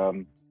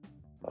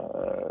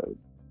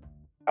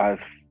 I've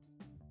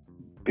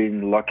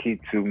been lucky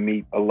to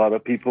meet a lot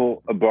of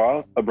people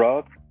abroad,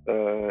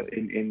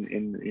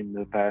 in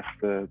the past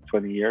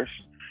 20 years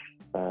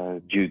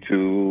due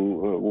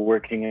to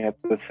working at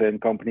the same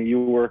company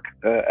you work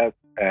at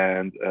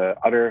and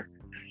other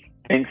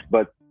things.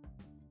 But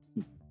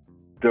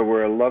there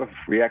were a lot of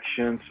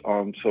reactions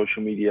on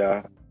social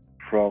media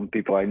from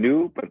people I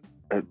knew, but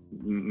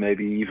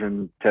maybe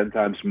even 10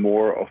 times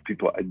more of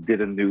people I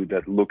didn't know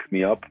that looked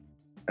me up,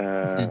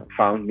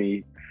 found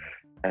me,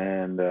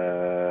 and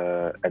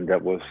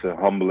that was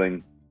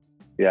humbling,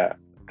 yeah,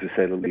 to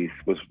say the least.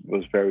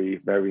 Was very,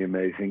 very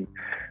amazing.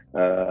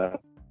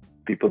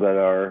 People that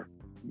are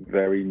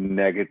very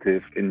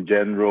negative in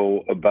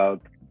general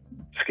about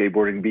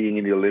skateboarding being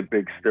in the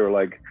Olympics, they're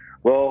like,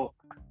 well,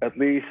 at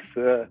least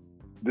the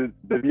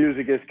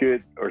music is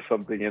good or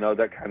something, you know,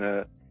 that kind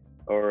of,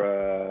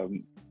 or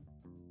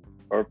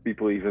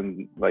people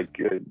even like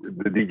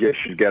the DJ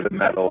should get a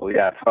medal.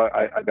 Yeah, so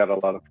I got a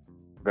lot of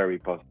very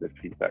positive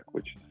feedback,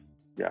 which is,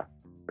 yeah,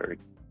 very,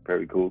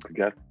 very cool to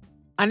get.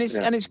 And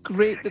it's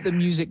great that the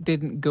music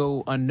didn't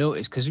go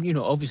unnoticed, because, you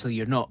know, obviously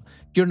you're not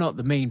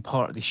the main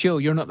part of the show,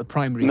 you're not the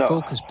primary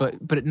focus, but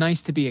it's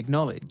nice to be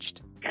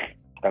acknowledged.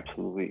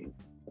 Absolutely.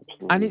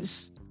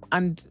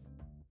 And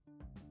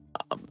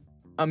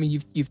I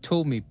mean, you've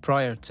told me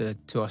prior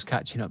to us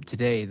catching up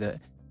today that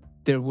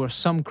there were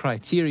some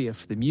criteria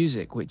for the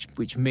music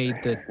which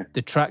made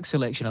the track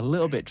selection a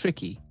little bit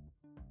tricky.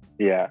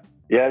 Yeah,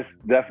 it's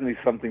definitely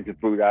something to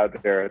put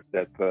out there,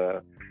 that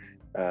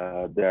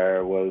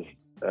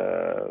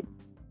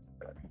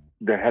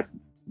there had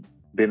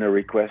been a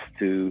request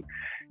to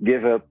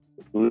give a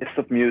list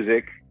of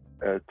music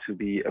to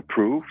be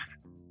approved,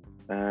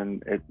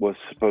 and it was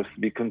supposed to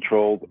be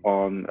controlled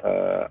on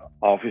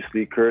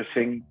obviously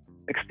cursing,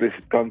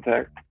 explicit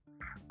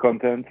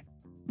content,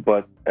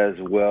 but as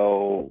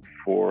well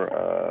for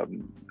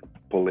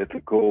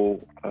political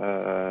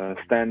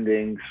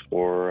standings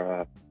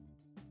or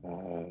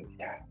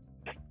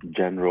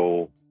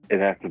general. It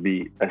had to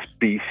be as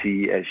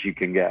PC as you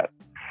can get.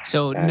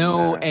 So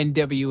no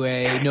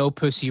NWA, no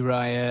Pussy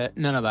Riot,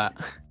 none of that.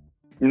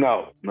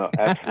 No,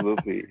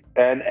 absolutely.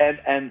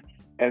 and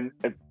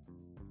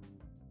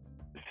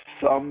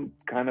some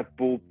kind of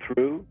pulled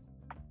through.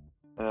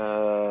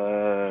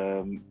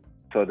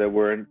 So they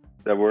weren't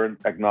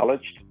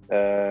acknowledged,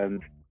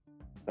 and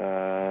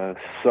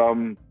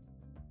some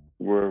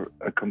were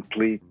a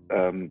complete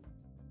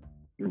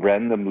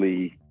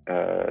randomly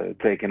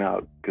taken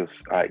out, because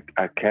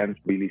I can't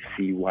really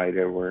see why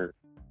they would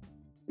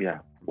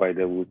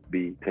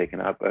be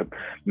taken out.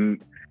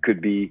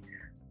 Could be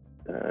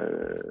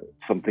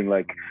something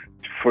like,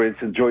 for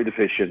instance, Joy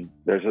Division.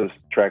 There's a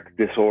track,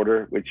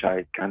 Disorder, which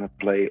I kind of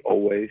play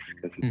always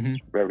because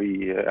it's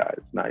very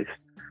it's nice.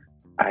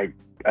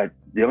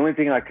 The only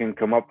thing I can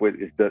come up with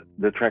is that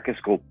the track is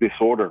called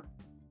Disorder,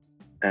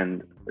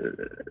 and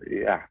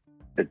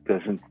it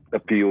doesn't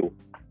appeal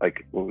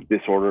like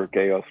disorder,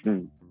 chaos.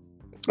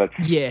 But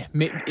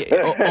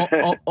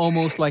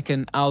almost like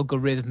an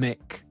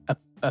algorithmic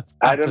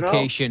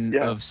application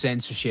of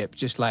censorship.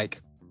 Just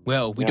like,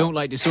 well, we don't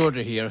like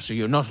disorder here, so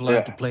you're not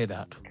allowed to play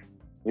that.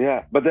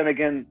 Yeah, but then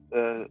again,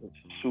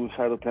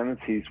 Suicidal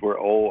Tendencies were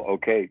all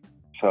okay.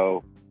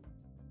 So.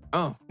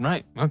 Oh,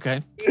 right.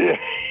 Okay.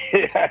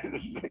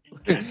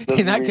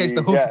 In that case,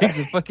 the whole thing's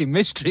a fucking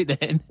mystery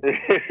then.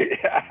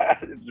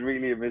 It's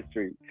really a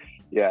mystery.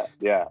 Yeah.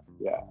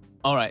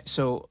 All right,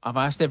 so I've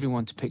asked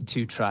everyone to pick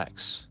 2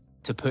 tracks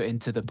to put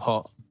into the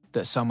pot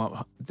that sum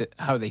up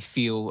how they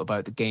feel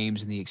about the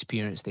games and the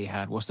experience they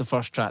had. What's the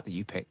first track that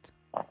you picked?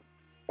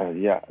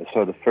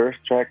 So the first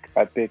track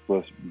I picked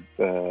was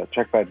a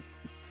track by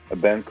a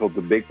band called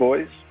The Big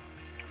Boys,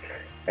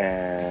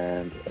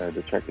 and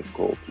the track is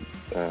called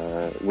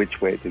Which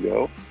Way to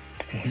Go.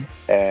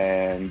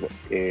 And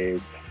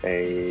it's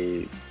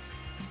a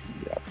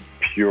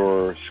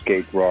pure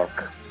skate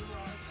rock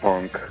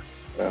punk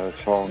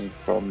song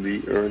from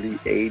the early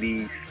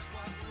 80s.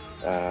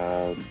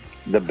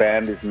 The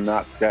band is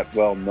not that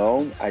well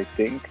known, I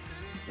think,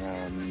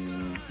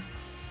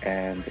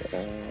 and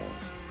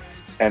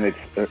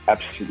it's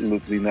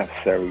absolutely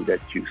necessary that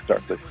you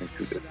start listening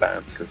to this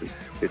band, because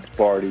it's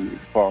party,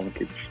 it's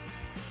punk,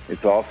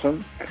 it's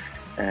awesome,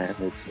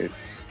 and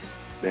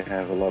they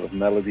have a lot of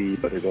melody,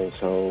 but it's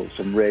also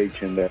some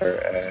rage in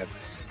there, and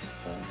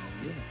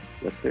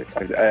that's it.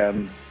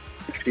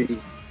 Actually,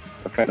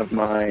 a friend of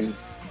mine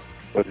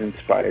was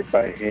inspired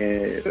by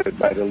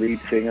the lead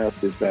singer of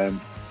this band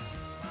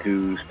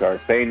to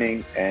start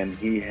painting, and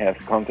he has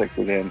contact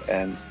with him,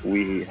 and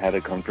we had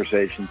a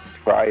conversation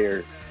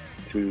prior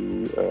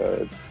to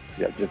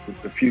just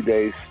a few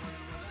days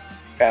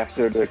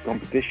after the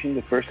competition,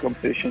 the first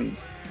competition,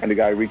 and the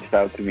guy reached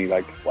out to me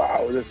like,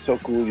 wow, that's so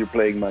cool, you're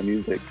playing my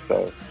music.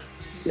 So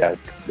yeah,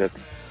 that's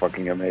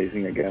fucking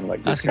amazing again.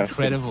 Like, that's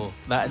incredible.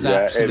 That is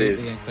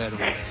absolutely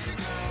incredible.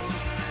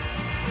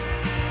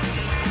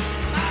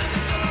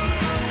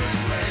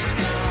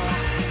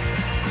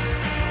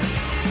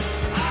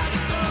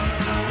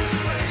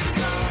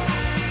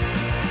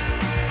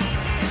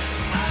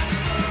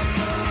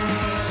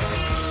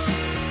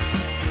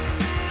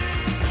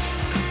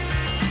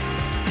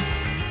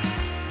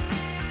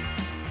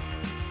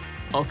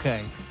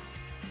 Okay.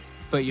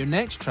 But your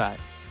next track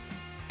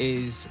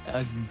is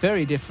a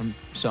very different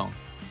song.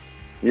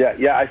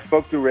 Yeah. I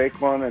spoke to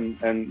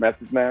Raekwon and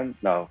Method Man.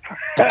 No.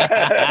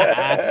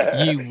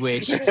 You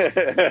wish.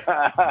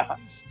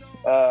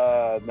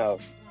 No.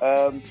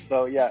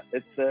 So yeah,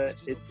 it's a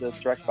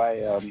track by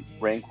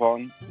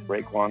Raekwon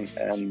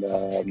and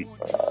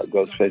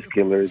Ghostface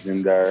Killer is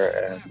in there,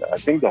 and I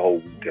think the whole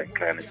Wu-Tang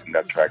Clan is in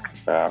that track.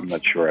 I'm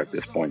not sure at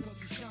this point,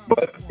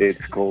 but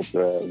it's called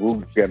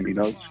Wu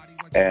Gambinos,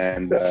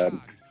 and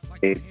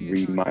it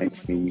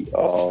reminds me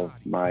of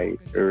my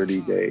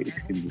early days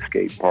in the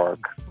skate park.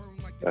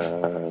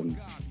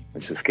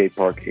 It's a skate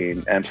park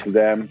in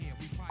Amsterdam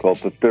called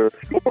the Third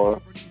Floor.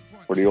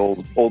 For the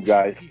old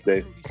guys,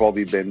 they've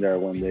probably been there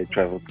when they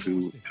traveled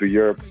to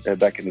Europe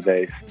back in the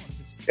days,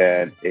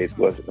 and it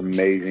was an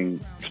amazing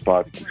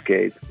spot to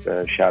skate.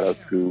 Shout out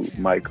to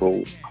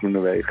Michael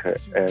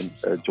Groenewegen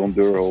and John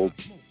Durhold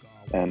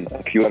and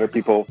a few other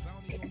people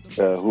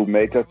who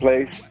made that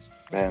place,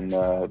 and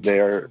they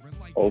are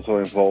also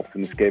involved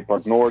in the Skate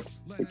Park North,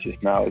 which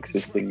is now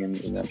existing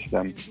in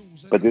Amsterdam.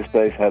 But this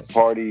place had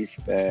parties,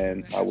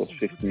 and I was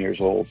 15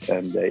 years old,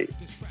 and they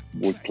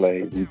would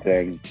play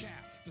Wu-Tang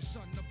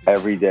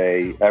every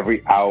day,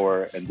 every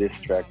hour, and this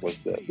track was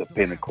the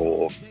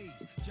pinnacle of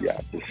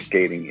just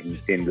skating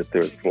in the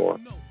Third Floor.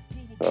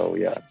 So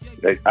yeah,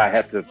 I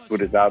had to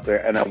put it out there,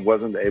 and I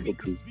wasn't able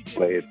to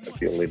play it at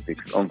the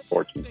Olympics,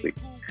 unfortunately.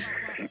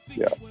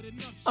 Yeah.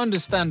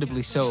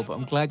 Understandably so, but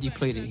I'm glad you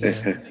played it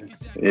here.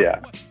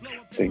 Yeah,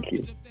 thank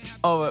you.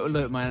 Oh,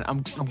 look, man,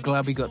 I'm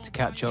glad we got to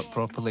catch up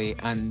properly,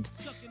 and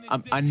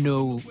I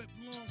know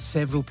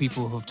several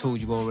people have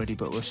told you already,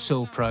 but we're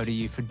so proud of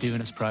you for doing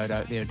us proud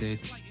out there,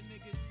 dude.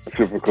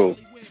 Super cool.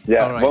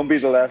 Yeah, right. Won't be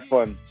the last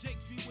one.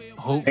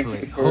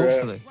 Hopefully,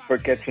 for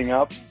catching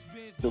up.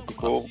 Super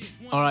cool.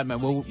 All right,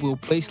 man. We'll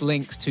place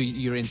links to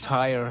your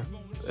entire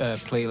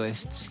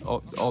playlists,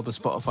 all the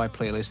Spotify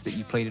playlists that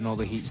you played in all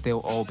the heats. They'll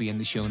all be in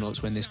the show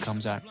notes when this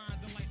comes out.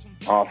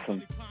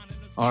 Awesome.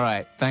 All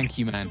right. Thank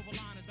you, man.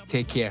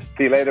 Take care.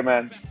 See you later,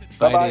 man.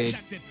 Bye,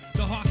 dude.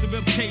 The heart, the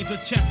rib cage, the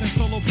chest, and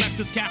solo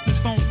plexus, casting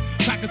stones,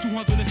 cracking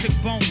 206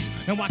 bones,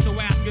 and watch your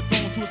ass get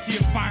thrown to a sea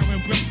of fire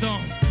and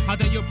brimstone. How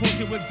dare you approach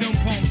it with dim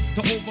poems?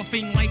 The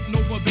overfame light,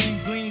 Nova beam,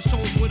 gleam,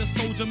 shows what a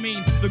soldier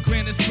mean. The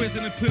grand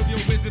exquisite, imperial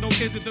wizard, oh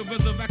is it the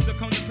resurrector,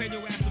 come to pay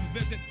your ass a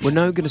visit? We're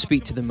now going to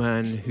speak to the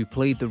man who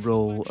played the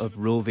role of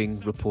roving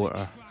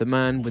reporter, the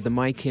man with the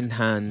mic in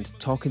hand,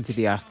 talking to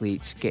the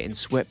athletes, getting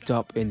swept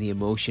up in the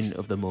emotion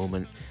of the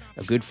moment,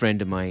 a good friend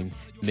of mine,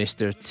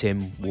 Mr.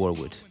 Tim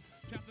Warwood.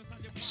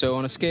 So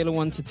on a scale of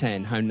 1 to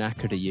 10, how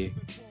knackered are you?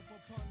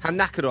 How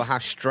knackered or how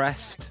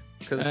stressed?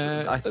 Because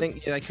I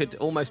think they could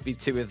almost be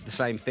two of the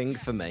same thing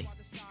for me.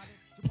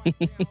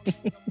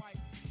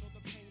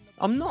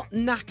 I'm not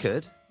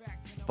knackered,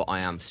 but I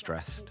am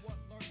stressed.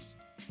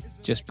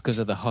 Just because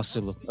of the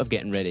hustle of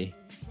getting ready?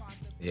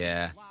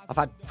 Yeah. I've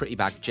had pretty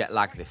bad jet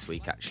lag this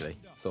week, actually.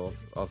 So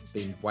I've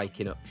been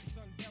waking up,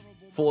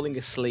 falling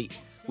asleep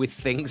with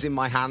things in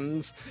my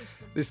hands.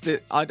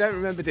 I don't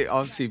remember it.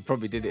 Obviously,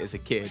 probably did it as a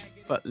kid.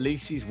 But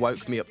Lucy's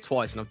woke me up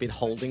twice, and I've been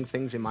holding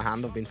things in my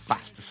hand. I've been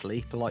fast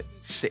asleep, like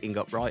sitting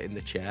upright in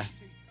the chair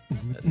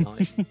at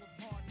night.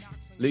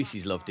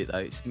 Lucy's loved it, though.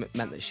 It's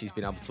meant that she's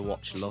been able to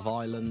watch Love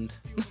Island.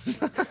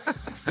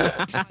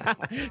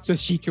 So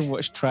she can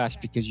watch trash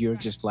because you're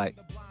just, like,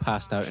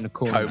 passed out in a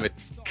corner.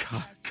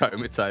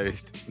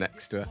 Comatose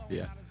next to her,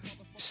 yeah.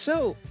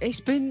 So, it's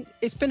been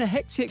a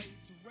hectic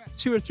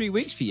 2 or 3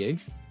 weeks for you.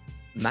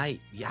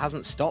 Mate, it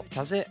hasn't stopped,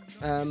 has it?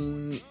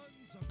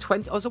 I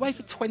was away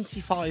for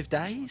 25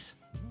 days,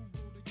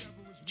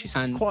 which is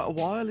quite a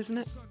while, isn't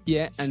it?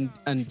 Yeah, and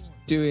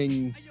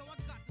doing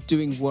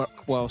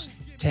work whilst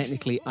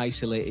technically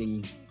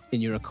isolating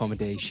in your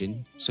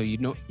accommodation. So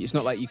it's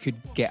not like you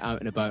could get out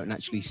and about and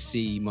actually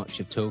see much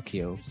of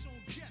Tokyo.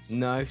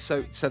 No.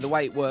 So the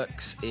way it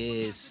works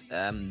is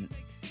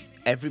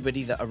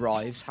everybody that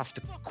arrives has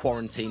to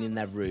quarantine in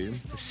their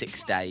room for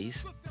 6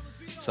 days.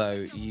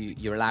 So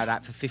you're allowed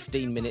out for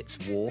 15 minutes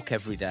walk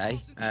every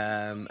day,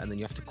 and then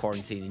you have to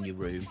quarantine in your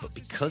room. But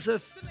because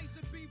of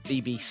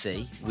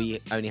BBC,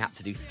 we only had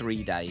to do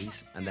 3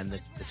 days, and then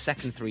the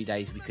second 3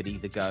 days we could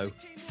either go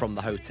from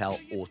the hotel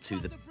or to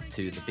the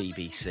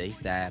BBC,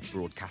 their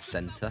broadcast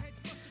centre.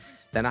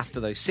 Then after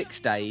those 6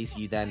 days,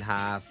 you then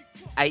have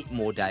 8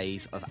 more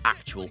days of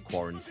actual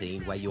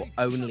quarantine where you're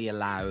only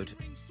allowed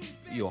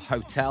your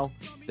hotel,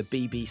 the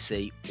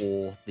BBC,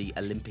 or the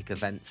Olympic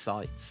event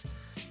sites.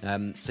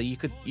 So you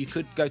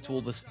could go to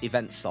all the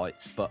event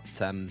sites, but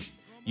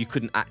you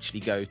couldn't actually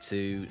go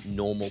to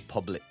normal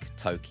public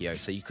Tokyo.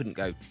 So you couldn't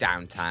go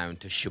downtown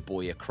to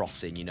Shibuya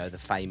Crossing, the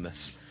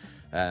famous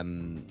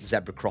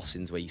zebra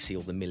crossings where you see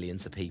all the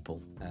millions of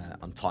people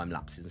on time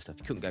lapses and stuff.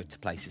 You couldn't go to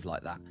places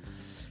like that.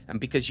 And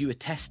because you were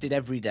tested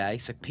every day,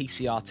 so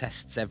PCR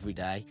tests every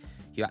day,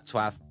 you had to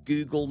have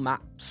Google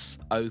Maps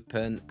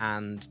open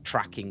and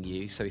tracking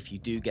you. So if you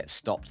do get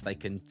stopped, they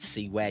can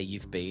see where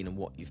you've been and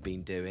what you've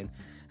been doing.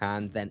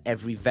 And then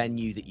every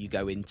venue that you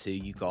go into,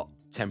 you got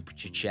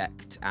temperature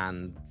checked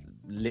and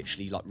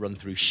literally like run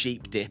through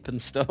sheep dip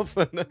and stuff,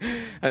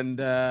 and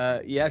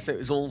yeah, so it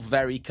was all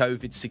very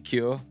COVID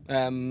secure.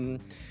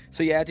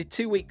 So yeah, I did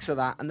 2 weeks of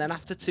that, and then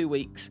after 2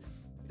 weeks,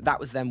 that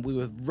was then we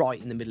were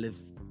right in the middle of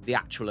the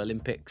actual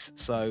Olympics,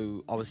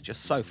 so I was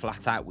just so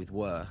flat out with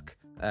work.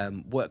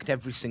 Worked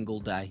every single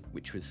day,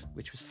 which was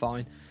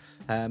fine.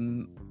 I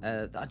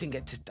didn't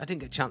get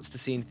a chance to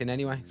see anything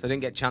anyway, so I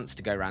didn't get a chance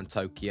to go around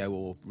Tokyo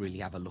or really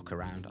have a look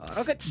around.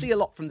 I got to see a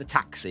lot from the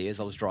taxi as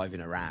I was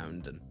driving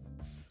around. And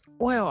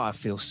well, I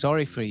feel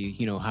sorry for you,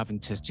 you know, having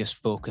to just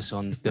focus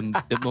on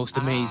the most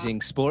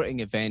amazing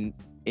sporting event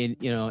in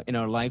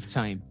our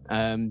lifetime.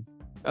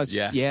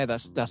 Yeah,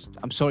 that's.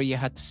 I'm sorry you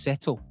had to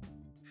settle.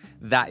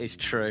 That is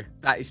true.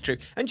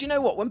 And do you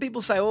know what? When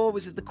people say, "Oh,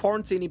 was it the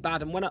quarantine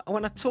bad?" and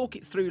when I talk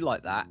it through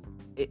like that,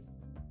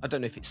 I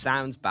don't know if it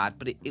sounds bad,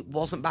 but it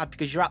wasn't bad,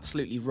 because you're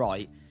absolutely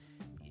right.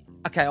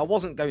 Okay, I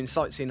wasn't going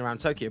sightseeing around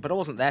Tokyo, but I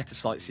wasn't there to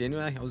sightsee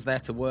anyway. I was there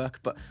to work,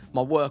 but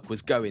my work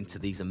was going to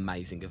these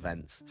amazing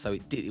events. So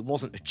it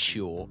wasn't a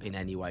chore in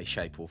any way,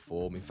 shape or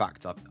form. In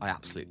fact, I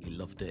absolutely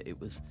loved it. It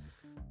was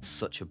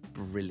such a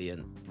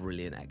brilliant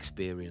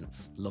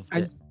experience. Loved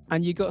it.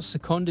 And you got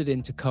seconded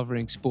into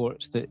covering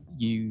sports that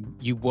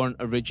you weren't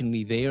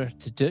originally there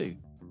to do.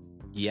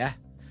 Yeah.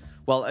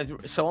 Well,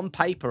 so on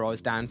paper, I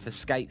was down for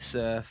skate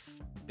surf,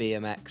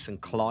 BMX and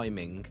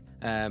climbing.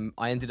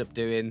 I ended up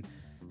doing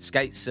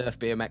skate surf,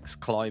 BMX,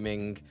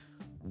 climbing,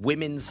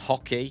 women's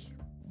hockey,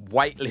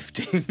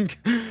 weightlifting,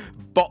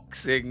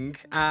 boxing,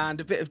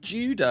 and a bit of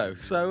judo.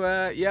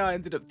 So yeah, I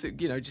ended up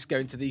just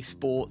going to these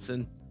sports,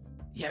 and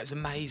yeah, it was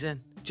amazing.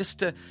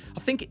 I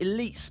think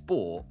elite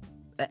sport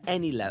at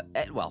any level,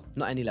 well,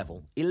 not any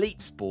level,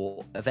 elite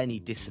sport of any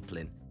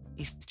discipline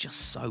is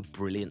just so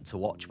brilliant to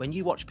watch. When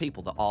you watch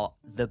people that are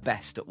the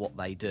best at what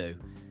they do,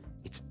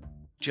 it's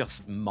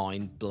just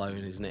mind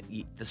blowing, isn't it?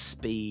 The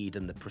speed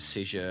and the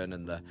precision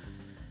and the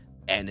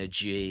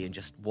energy and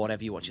just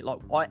whatever you watch it like.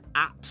 I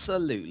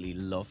absolutely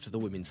loved the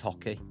women's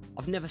hockey.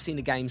 I've never seen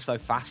a game so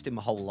fast in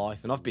my whole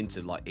life, and I've been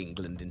to like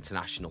England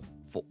international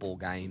football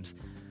games.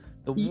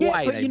 The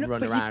way they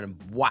run around and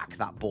whack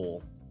that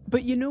ball.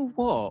 But you know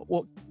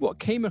what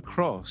came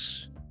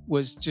across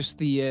was just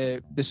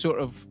the sort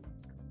of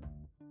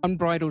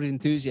unbridled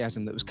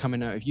enthusiasm that was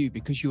coming out of you,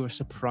 because you were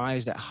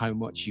surprised at how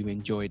much you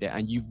enjoyed it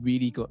and you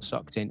really got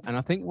sucked in. And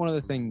I think one of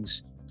the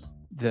things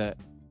that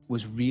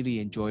was really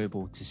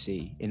enjoyable to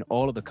see in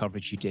all of the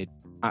coverage you did,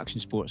 action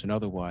sports and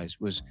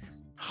otherwise, was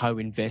how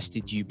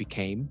invested you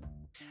became.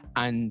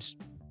 And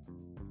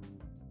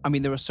I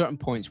mean, there were certain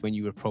points when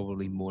you were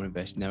probably more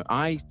invested. Now,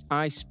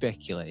 I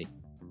speculate.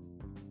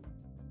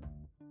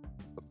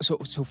 So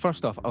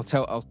first off, I'll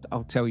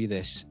tell you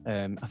this.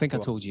 I think I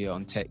told you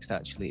on text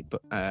actually,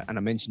 but and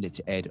I mentioned it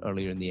to Ed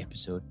earlier in the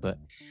episode. But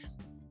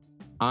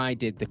I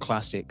did the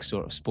classic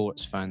sort of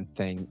sports fan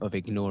thing of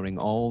ignoring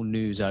all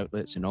news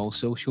outlets and all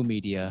social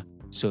media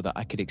so that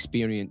I could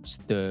experience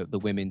the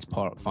women's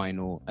part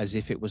final as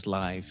if it was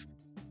live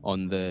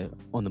on the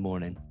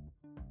morning.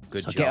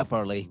 Good job. I get up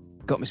early,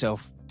 got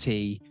myself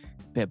tea,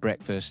 bit of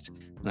breakfast,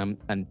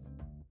 and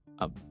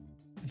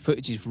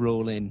footage is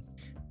rolling.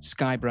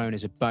 Sky Brown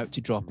is about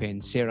to drop in.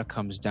 Sarah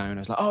comes down.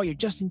 I was like, "Oh, you're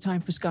just in time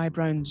for Sky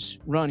Brown's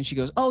run." And she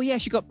goes, "Oh yeah,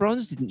 she got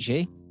bronze, didn't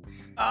she?"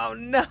 Oh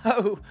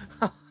no!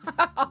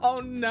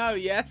 Oh no!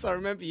 Yes, I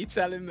remember you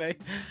telling me.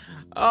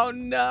 Oh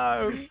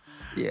no!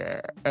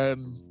 Yeah.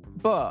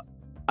 But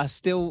I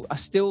still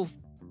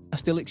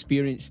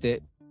experienced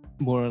it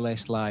more or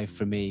less live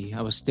for me.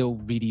 I was still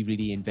really,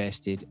 really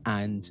invested,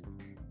 and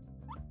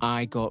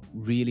I got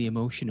really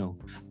emotional,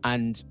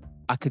 and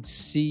I could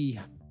see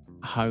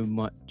how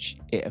much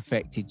it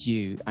affected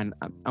you. And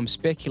I'm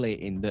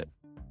speculating that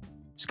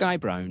Sky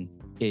Brown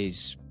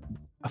is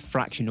a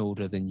fraction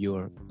older than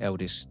your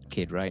eldest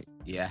kid, right?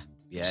 Yeah.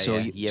 Year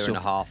and a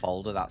half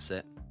older, that's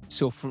it.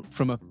 So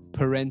from a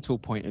parental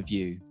point of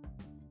view,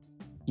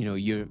 you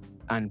know,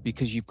 and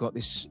because you've got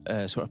this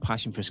sort of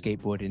passion for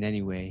skateboarding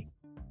anyway,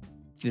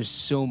 there's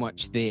so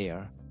much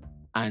there,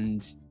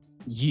 and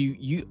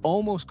you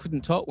almost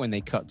couldn't talk when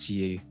they cut to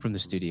you from the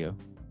studio.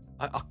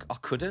 I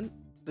couldn't.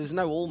 There's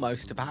no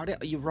almost about it.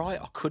 You're right.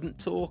 I couldn't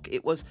talk.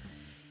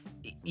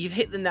 You've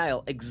hit the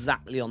nail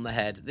exactly on the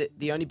head.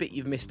 The only bit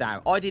you've missed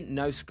out, I didn't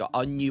know Sky.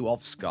 I knew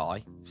of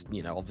Sky,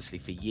 you know, obviously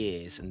for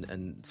years,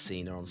 and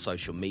seeing her on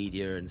social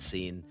media and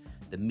seeing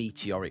the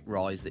meteoric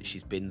rise that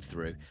she's been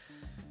through.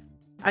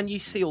 And you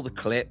see all the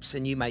clips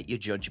and you make your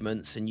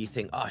judgments and you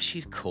think, oh,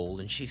 she's cool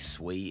and she's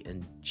sweet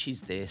and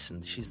she's this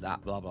and she's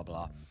that, blah, blah,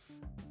 blah.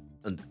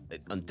 And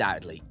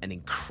undoubtedly an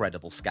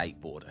incredible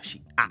skateboarder.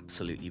 She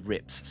absolutely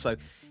rips. So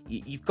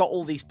you've got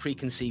all these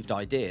preconceived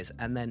ideas.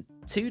 And then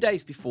 2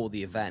 days before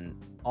the event,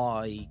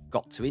 I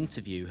got to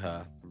interview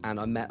her, and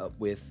I met up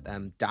with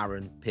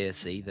Darren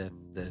Piercy, the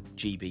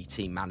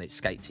GB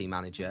skate team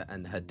manager,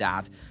 and her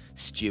dad,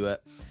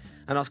 Stuart.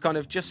 And I was kind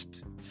of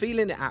just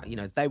feeling it out. You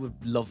know, they were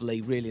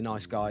lovely, really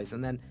nice guys.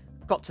 And then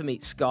got to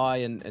meet Sky,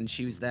 and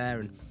she was there,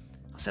 and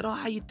I said, "Oh,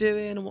 how you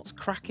doing? And what's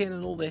cracking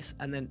and all this?"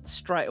 And then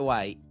straight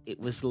away, it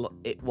was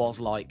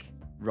like,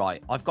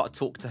 right, I've got to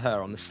talk to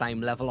her on the same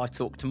level I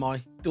talk to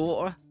my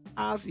daughter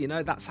has. You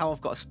know, that's how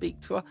I've got to speak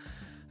to her.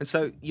 And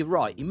so you're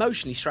right.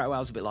 Emotionally, straight away, I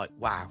was a bit like,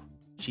 wow,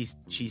 she's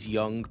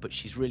young, but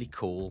she's really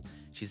cool.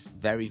 She's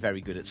very,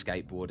 very good at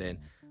skateboarding,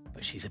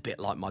 but she's a bit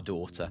like my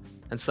daughter.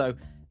 And so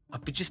I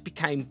just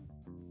became,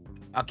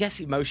 I guess,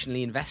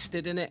 emotionally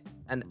invested in it.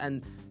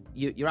 And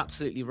you're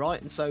absolutely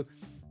right. And so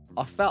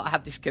I felt I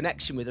had this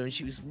connection with her, and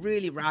she was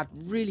really rad,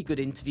 really good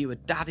interview. Her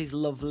dad is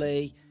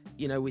lovely.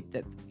 You know, we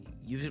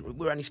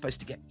were only supposed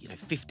to get,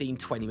 15,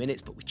 20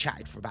 minutes, but we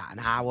chatted for about an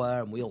hour,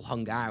 and we all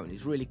hung out, and it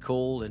was really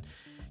cool. And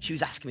she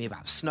was asking me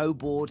about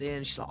snowboarding,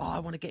 and she's like, oh, I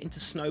want to get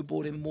into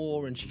snowboarding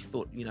more. And she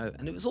thought,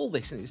 and it was all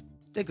this, and it was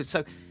dead good.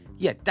 So,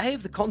 yeah, day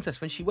of the contest,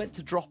 when she went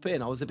to drop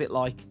in, I was a bit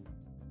like,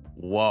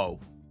 whoa,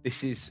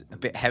 this is a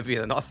bit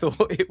heavier than I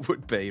thought it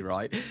would be,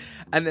 right?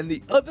 And then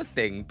the other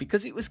thing,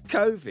 because it was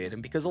COVID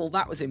and because all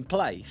that was in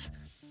place,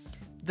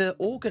 the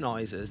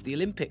organisers, the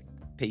Olympic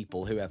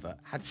people, whoever,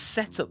 had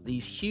set up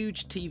these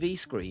huge TV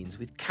screens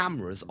with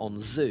cameras on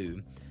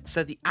Zoom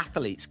so the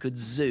athletes could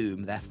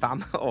Zoom their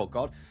family. Oh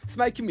God, it's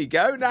making me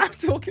go now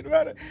talking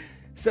about it.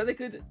 So they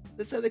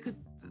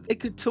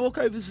could talk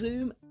over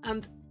Zoom,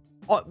 and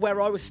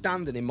where I was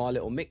standing in my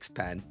little mix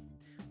pen,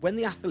 when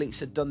the athletes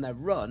had done their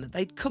run,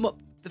 they'd come up.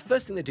 The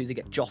first thing they do, they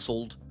get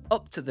jostled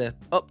up to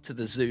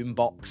the Zoom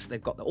box.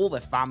 They've got all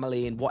their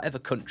family in whatever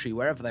country,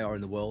 wherever they are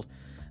in the world.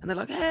 And they're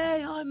like,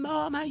 hey, hi,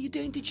 Mom, how you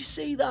doing? Did you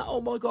see that? Oh,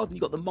 my God. And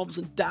you've got the moms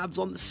and dads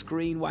on the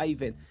screen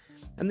waving.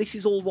 And this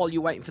is all while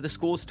you're waiting for the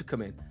scores to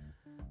come in.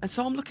 And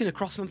so I'm looking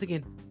across and I'm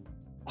thinking,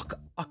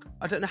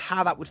 I don't know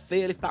how that would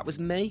feel if that was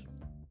me,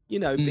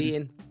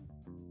 being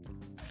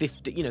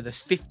 50,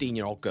 there's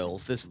 15-year-old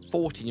girls, there's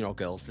 14-year-old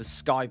girls, there's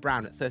Sky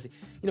Brown at 30,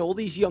 all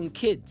these young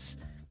kids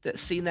that have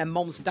seen their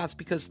moms and dads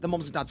because the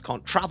moms and dads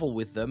can't travel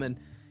with them, and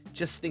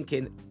just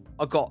thinking,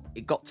 it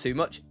got too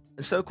much.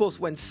 And so, of course,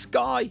 when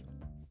Sky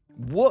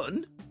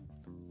won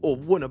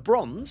a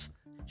bronze,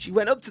 she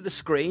went up to the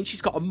screen.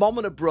 She's got a mom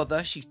and a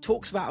brother. She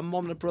talks about her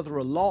mom and her brother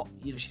a lot.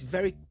 She's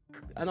very,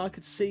 and I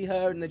could see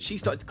her, and then she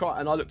started to cry,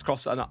 and I looked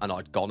across, and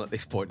I'd gone at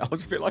this point. I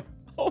was a bit like,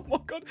 oh my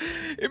God,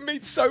 it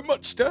means so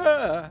much to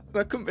her. And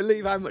I couldn't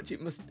believe how much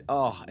it must,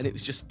 and it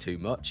was just too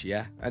much,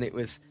 yeah. And it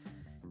was,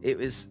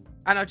 and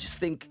I just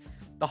think,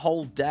 the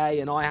whole day,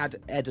 and I had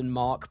Ed and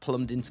Mark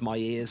plumbed into my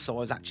ears, so I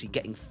was actually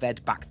getting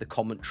fed back the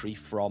commentary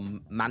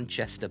from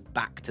Manchester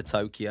back to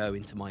Tokyo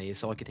into my ears,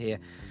 so I could hear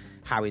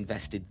how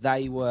invested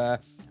they were,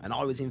 and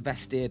I was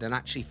invested. And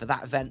actually, for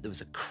that event, there was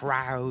a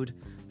crowd.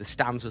 The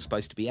stands were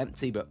supposed to be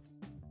empty, but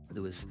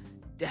there was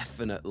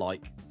definite,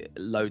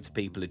 loads of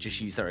people had just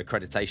used their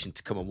accreditation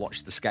to come and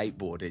watch the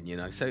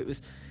skateboarding, So it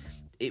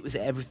was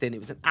everything. It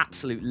was an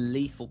absolute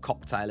lethal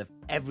cocktail of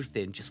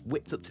everything, just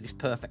whipped up to this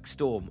perfect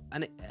storm.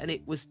 And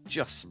it was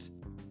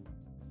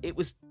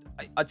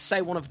I'd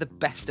say one of the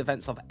best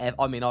events I've ever,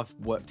 I've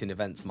worked in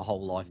events my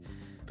whole life,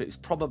 but it was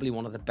probably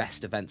one of the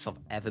best events I've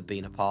ever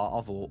been a part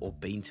of or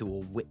been to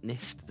or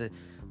witnessed. The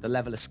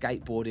level of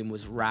skateboarding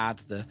was rad,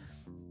 the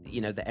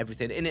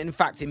everything. And in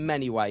fact, in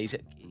many ways,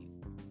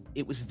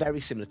 it was very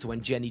similar to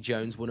when Jenny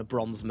Jones won a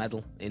bronze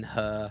medal in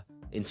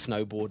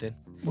snowboarding.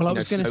 Well, I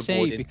was going to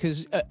say,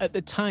 because at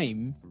the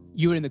time,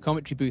 you were in the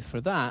commentary booth for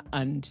that,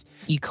 and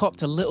you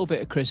copped a little bit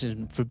of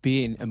criticism for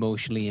being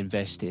emotionally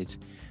invested.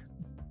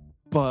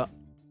 But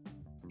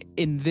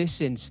in this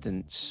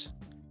instance,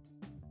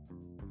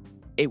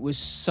 it was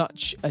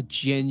such a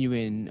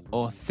genuine,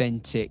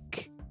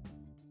 authentic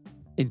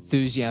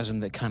enthusiasm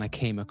that kind of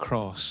came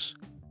across.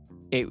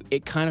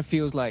 It kind of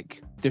feels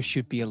like there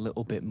should be a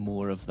little bit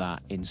more of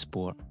that in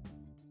sport.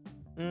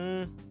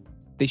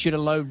 They should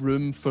allow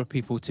room for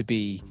people to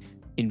be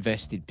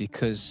invested,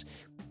 because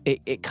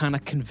it kind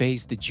of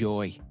conveys the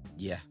joy.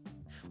 Yeah.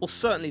 Well,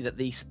 certainly that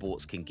these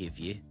sports can give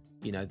you.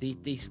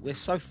 These we're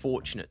so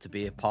fortunate to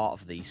be a part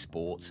of these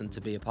sports and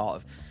to be a part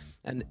of.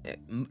 And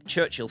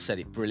Churchill said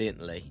it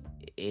brilliantly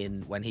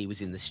when he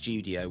was in the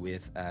studio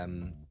with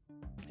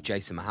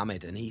Jason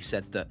Mohammed, and he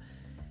said that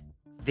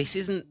this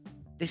isn't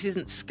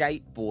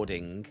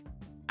skateboarding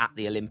at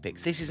the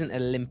Olympics. This isn't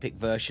an Olympic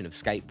version of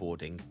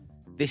skateboarding.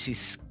 This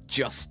is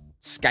just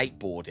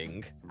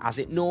skateboarding as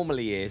it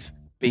normally is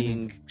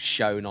being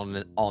shown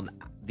on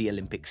the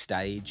Olympic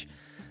stage,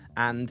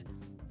 and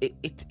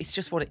it's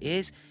just what it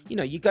is.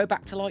 You go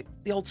back to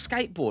the old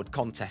skateboard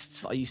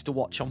contests that I used to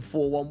watch on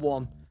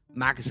 411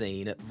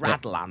 magazine at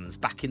Radlands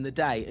back in the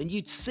day, and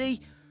you'd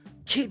see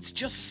kids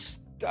just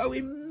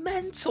going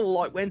mental,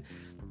 like when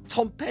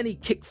Tom Penny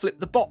kickflipped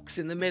the box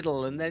in the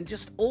middle, and then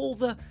just all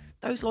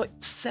those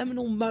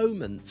seminal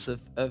moments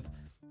of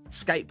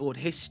skateboard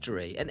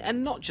history,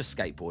 and not just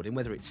skateboarding,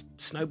 whether it's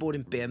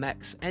snowboarding,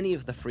 BMX, any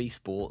of the free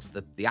sports,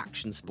 the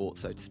action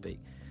sports, so to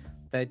speak.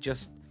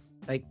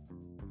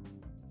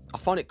 I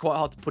find it quite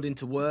hard to put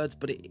into words,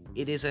 but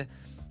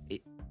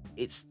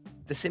it's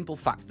the simple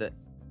fact that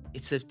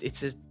it's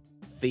a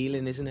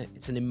feeling, isn't it?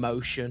 It's an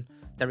emotion.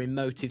 They're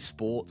emotive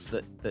sports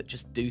that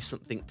just do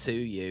something to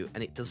you,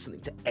 and it does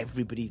something to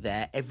everybody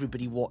there,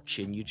 everybody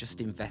watching. You're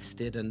just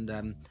invested,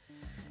 and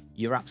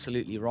you're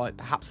absolutely right.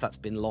 Perhaps that's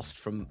been lost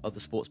from other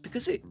sports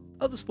because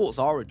other sports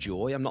are a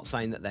joy. I'm not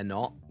saying that they're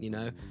not,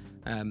 maybe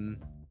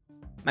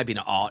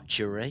not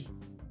archery,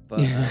 but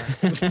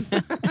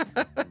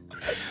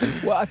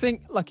well, I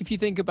think like if you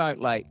think about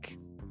a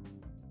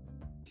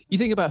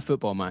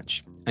football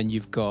match and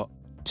you've got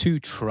two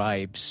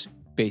tribes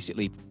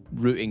basically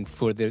rooting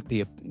for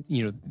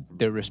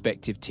their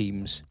respective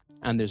teams,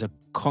 and there's a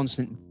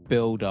constant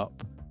build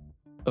up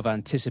of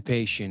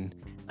anticipation,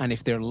 and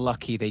if they're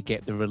lucky they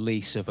get the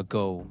release of a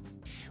goal.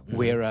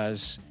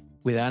 Whereas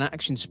with an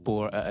action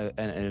sport at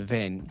an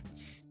event,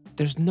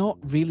 there's not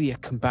really a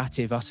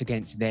combative us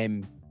against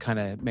them kind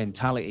of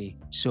mentality.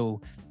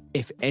 So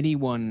if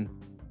anyone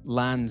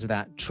lands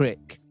that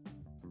trick,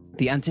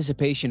 the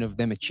anticipation of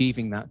them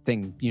achieving that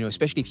thing,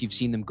 especially if you've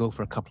seen them go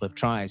for a couple of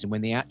tries, and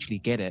when they actually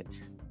get it,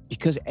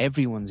 because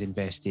everyone's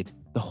invested,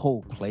 the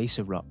whole place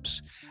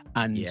erupts.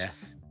 And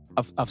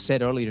I've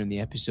said earlier in the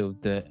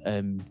episode that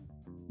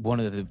one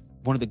of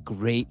the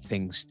great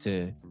things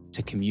to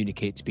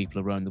communicate to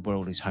people around the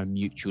world is how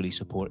mutually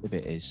supportive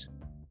it is.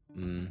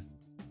 And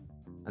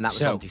that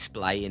was on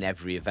display in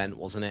every event,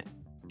 wasn't it?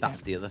 That's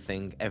the other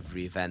thing.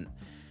 Every event,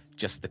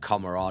 just the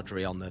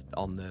camaraderie on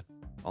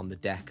the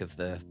deck of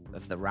the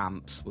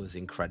ramps was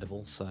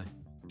incredible. So,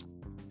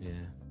 yeah,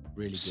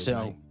 really good.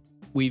 So,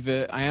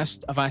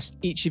 I've asked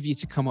each of you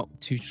to come up with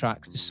 2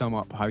 tracks to sum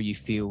up how you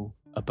feel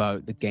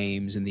about the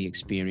games and the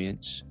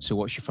experience. So,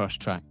 what's your first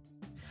track?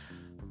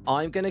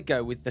 I'm going to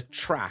go with the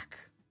track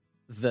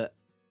that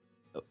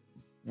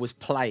was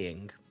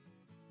playing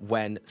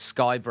when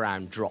Sky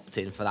Brown dropped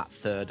in for that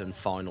third and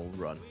final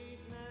run.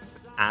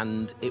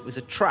 And it was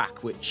a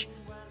track which,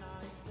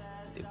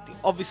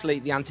 obviously,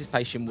 the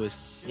anticipation was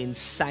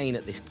insane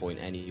at this point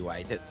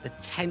anyway. The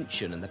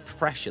tension and the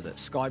pressure that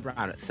Sky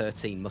Brown at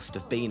 13 must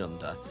have been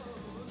under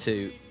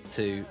to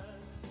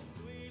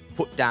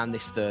put down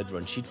this third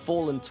run. She'd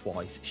fallen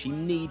twice. She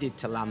needed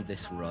to land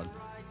this run.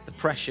 The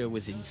pressure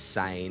was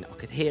insane. I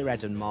could hear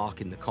Ed and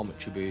Mark in the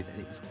commentary booth,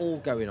 and it was all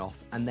going off.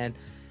 And then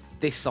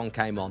this song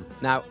came on.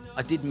 Now,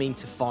 I did mean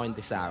to find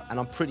this out, and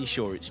I'm pretty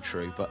sure it's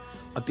true, but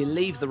I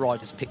believe the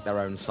riders pick their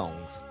own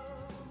songs.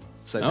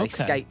 So they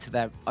skate to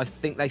their... I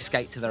think they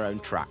skate to their own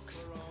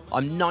tracks.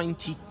 I'm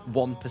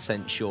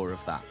 91% sure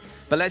of that.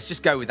 But let's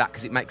just go with that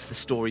because it makes the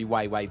story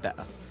way, way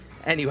better.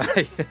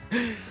 Anyway,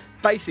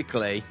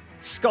 basically,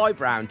 Sky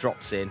Brown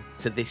drops in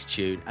to this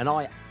tune, and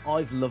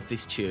I've loved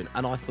this tune,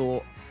 and I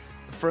thought,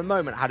 for a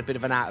moment, I had a bit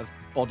of an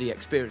out-of-body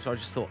experience where I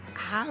just thought,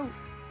 how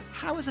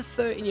has a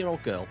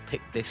 13-year-old girl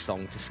picked this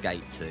song to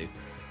skate to?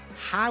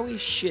 How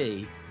is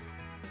she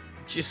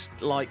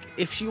just, like,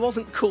 if she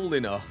wasn't cool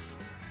enough,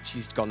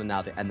 she's gone and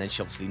nailed it, and then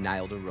she obviously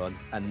nailed a run,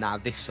 and now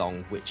this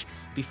song, which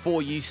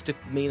before used to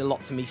mean a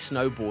lot to me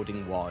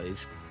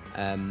snowboarding-wise,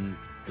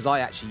 because I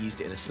actually used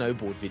it in a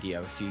snowboard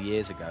video a few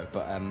years ago,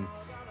 but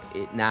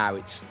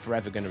it's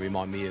forever going to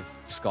remind me of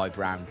Sky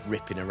Brown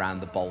ripping around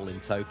the bowl in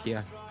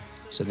Tokyo.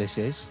 So this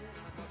is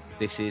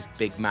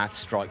Big Mouth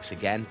Strikes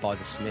Again by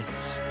the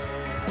Smiths.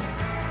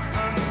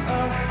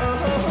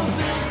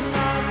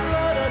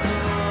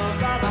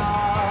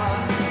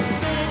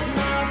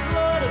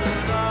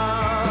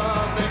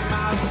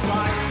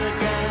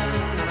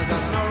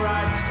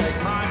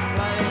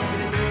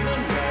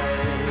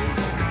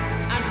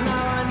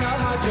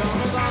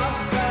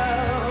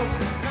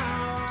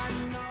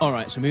 All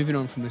right, so moving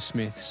on from the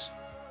Smiths,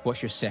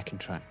 what's your second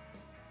track?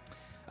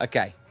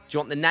 Okay, do you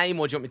want the name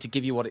or do you want me to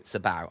give you what it's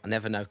about? I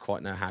never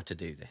quite know how to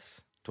do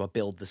this. Do I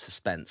build the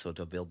suspense or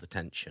do I build the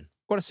tension?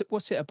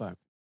 What's it about?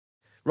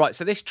 Right,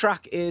 so this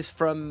track is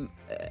from...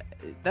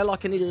 they're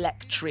like an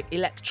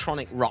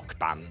electronic rock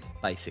band,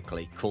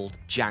 basically, called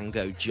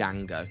Django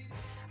Django.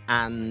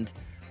 And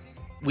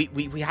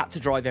we had to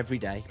drive every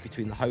day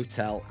between the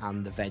hotel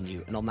and the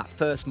venue. And on that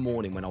first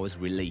morning when I was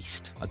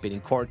released, I'd been in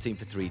quarantine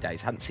for 3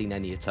 days, hadn't seen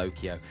any of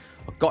Tokyo.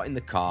 I got in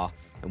the car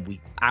and we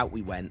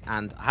went,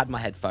 and I had my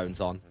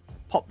headphones on,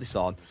 popped this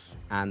on,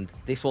 and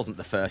this wasn't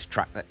the first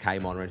track that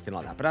came on or anything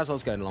like that. But as I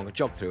was going along, I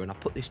jogged through and I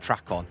put this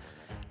track on,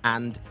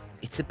 and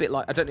it's a bit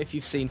like, I don't know if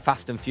you've seen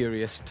Fast and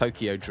Furious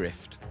Tokyo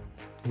Drift,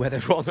 where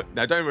they're on...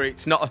 No, don't worry,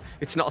 it's not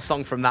a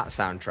song from that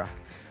soundtrack.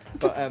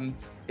 But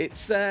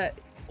it's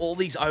all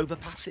these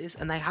overpasses,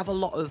 and they have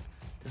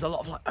there's a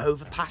lot of like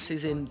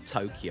overpasses in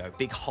Tokyo,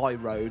 big high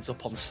roads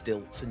up on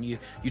stilts, and you're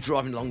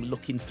driving along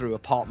looking through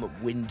apartment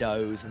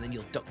windows, and then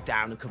you'll duck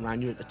down and come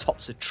around, you're at the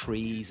tops of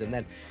trees, and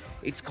then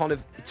it's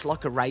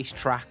like a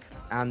racetrack.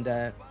 And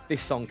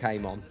this song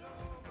came on,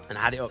 and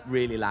I had it up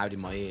really loud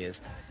in my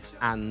ears,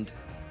 and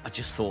I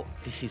just thought,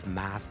 this is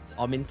mad.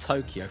 I'm in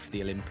Tokyo for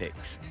the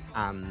Olympics,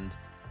 and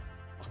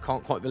I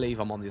can't quite believe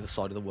I'm on the other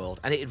side of the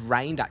world. And it had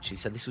rained, actually,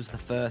 so this was the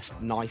first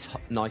nice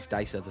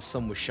day, so the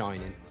sun was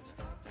shining.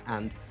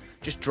 And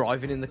just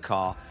driving in the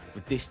car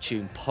with this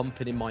tune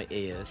pumping in my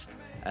ears,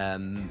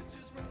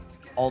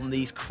 on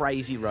these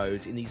crazy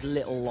roads, in these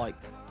little, like,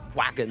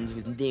 wagons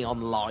with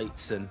neon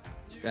lights, and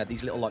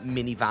these little, like,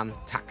 minivan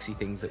taxi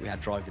things that we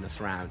had driving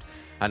us around.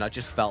 And I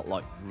just felt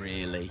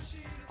really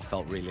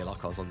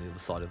like I was on the other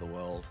side of the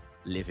world.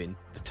 living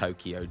the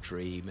Tokyo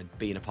dream and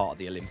being a part of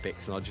the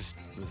Olympics. And I just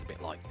was a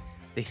bit like,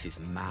 this is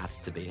mad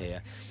to be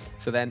here.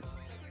 So then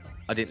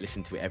I didn't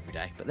listen to it every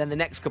day. But then the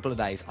next couple of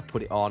days, I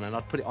put it on, and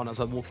I'd put it on as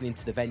I'm walking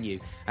into the venue.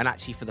 And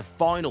actually, for the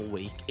final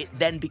week, it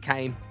then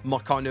became my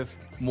kind of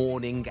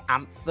morning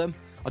anthem.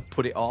 I'd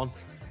put it on,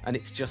 and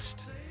it's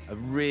just a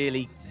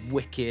really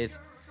wicked,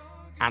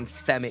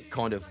 anthemic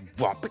kind of...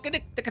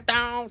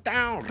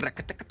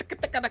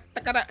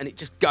 And it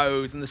just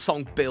goes, and the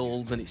song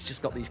builds, and it's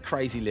just got these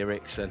crazy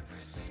lyrics. And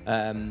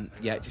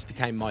it just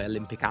became my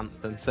Olympic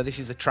anthem. So this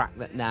is a track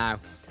that now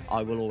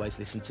I will always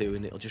listen to,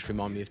 and it'll just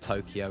remind me of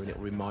Tokyo, and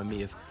it'll remind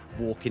me of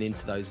walking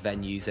into those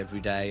venues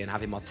every day and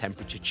having my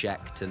temperature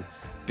checked and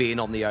being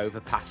on the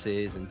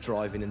overpasses and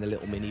driving in the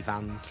little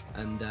minivans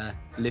and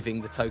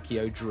living the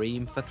Tokyo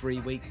dream for 3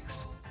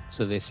 weeks.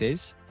 So this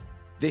is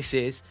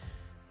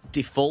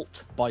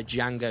Default by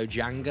Django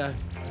Django.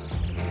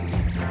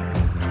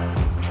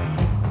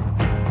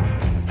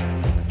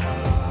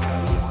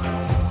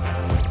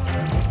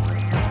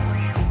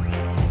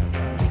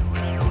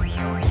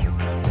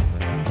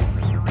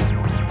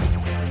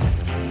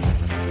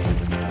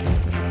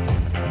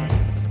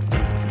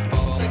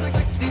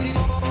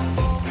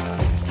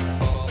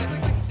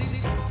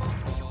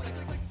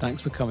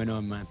 Thanks for coming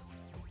on, man.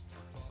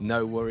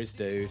 No worries,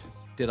 dude.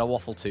 Did I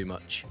waffle too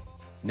much?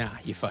 Nah,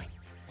 you're fine.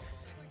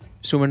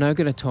 So we're now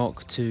going to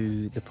talk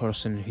to the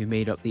person who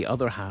made up the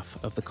other half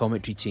of the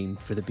commentary team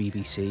for the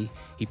BBC.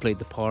 He played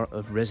the part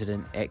of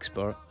resident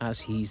expert,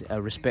 as he's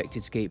a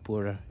respected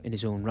skateboarder in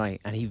his own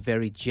right, and he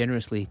very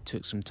generously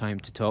took some time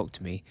to talk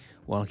to me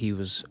while he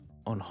was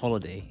on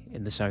holiday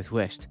in the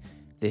southwest.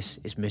 This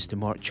is Mr.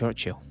 Mark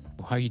Churchill.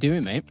 How you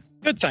doing, mate?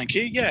 Good, thank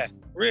you. Yeah,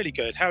 really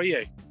good. How are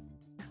you?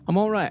 I'm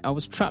all right. I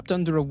was trapped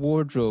under a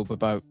wardrobe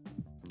about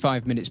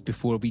 5 minutes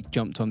before we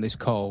jumped on this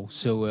call.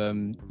 So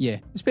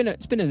it's been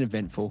an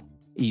eventful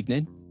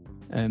evening.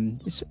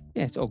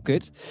 It's all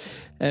good.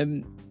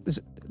 It's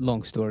a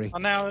long story.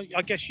 And now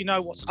I guess you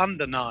know what's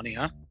under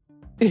Narnia.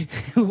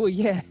 Well,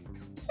 yeah.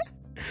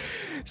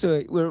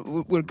 So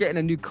we're getting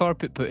a new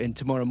carpet put in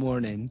tomorrow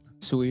morning.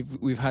 So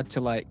we've had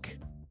to like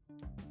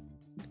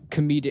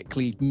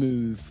comedically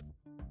move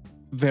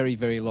very,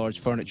 very large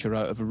furniture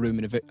out of a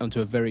room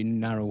onto a very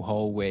narrow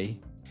hallway.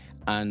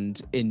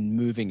 And in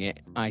moving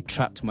it, I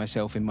trapped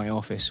myself in my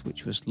office,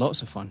 which was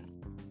lots of fun.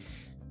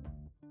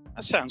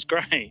 That sounds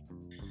great.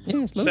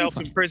 Yeah, it's loads of fun.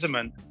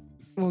 Self-imprisonment.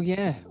 Well,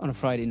 yeah, on a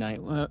Friday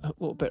night.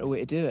 What better way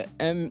to do it?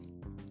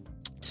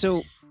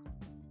 So,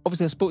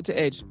 obviously, I spoke to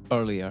Ed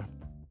earlier,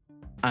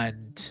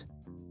 and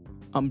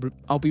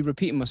I'll be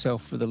repeating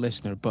myself for the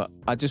listener, but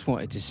I just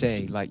wanted to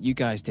say, like, you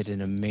guys did an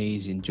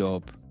amazing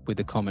job with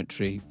the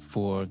commentary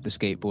for the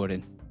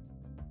skateboarding.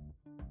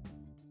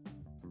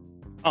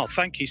 Oh,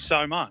 thank you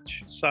so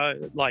much. So,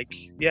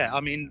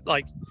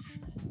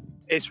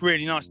 it's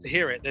really nice to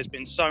hear it. There's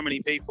been so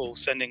many people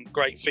sending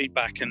great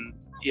feedback, and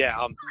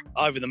I'm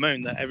over the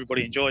moon that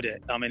everybody enjoyed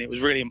it. I mean, it was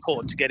really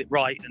important to get it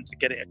right and to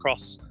get it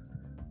across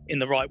in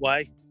the right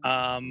way,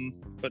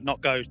 but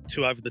not go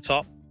too over the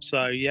top. So,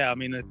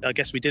 I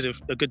guess we did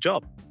a good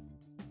job.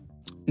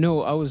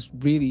 No, I was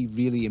really,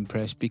 really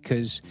impressed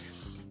because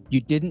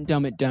you didn't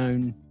dumb it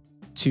down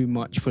too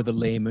much for the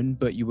layman,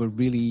 but you were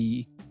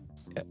really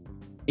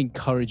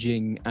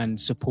encouraging and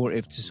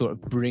supportive to sort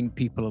of bring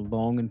people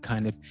along and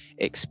kind of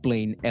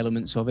explain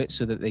elements of it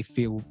so that they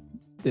feel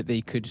that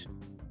they could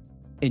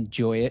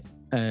enjoy it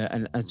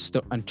and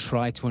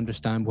try to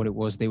understand what it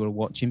was they were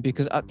watching.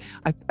 Because I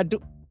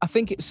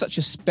think it's such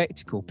a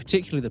spectacle,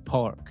 particularly the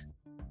park.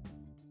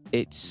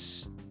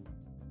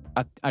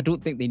 I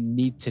don't think they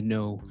need to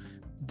know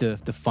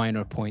the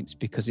finer points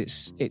because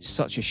it's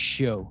such a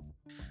show.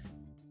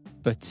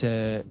 But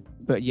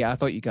yeah, I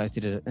thought you guys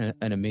did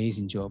an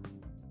amazing job.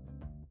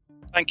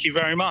 Thank you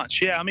very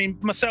much. Yeah, I mean,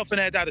 myself and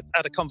Ed had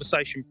a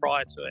conversation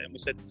prior to it, and we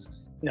said,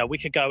 we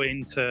could go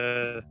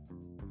into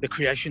the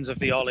creations of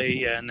the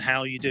Ollie and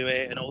how you do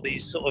it and all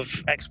these sort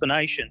of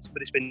explanations,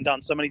 but it's been done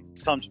so many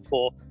times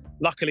before.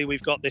 Luckily,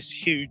 we've got this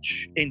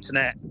huge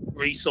internet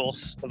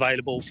resource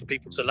available for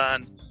people to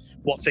learn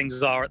what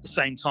things are at the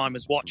same time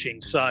as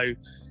watching. So,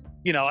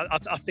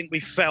 I think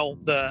we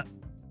felt that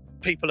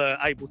people are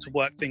able to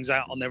work things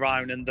out on their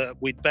own, and that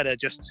we'd better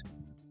just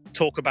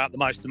talk about the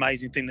most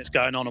amazing thing that's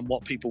going on and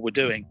what people were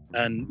doing.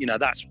 And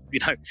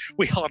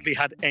we hardly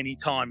had any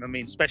time. I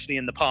mean, especially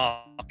in the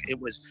park, it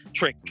was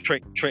trick.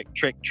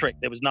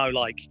 There was no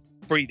like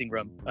breathing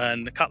room,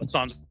 and a couple of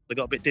times I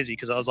got a bit dizzy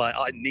because I was like,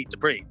 I need to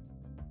breathe.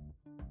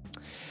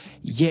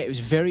 Yeah, it was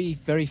very,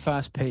 very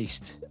fast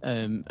paced,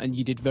 and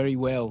you did very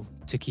well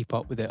to keep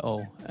up with it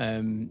all.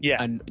 It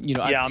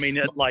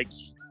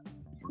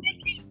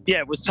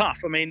was tough.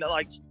 I mean,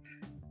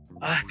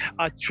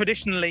 I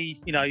traditionally,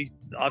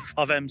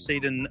 I've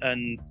emceed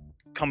and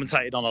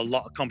commentated on a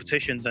lot of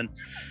competitions, and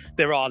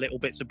there are little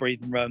bits of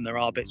breathing room. There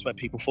are bits where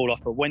people fall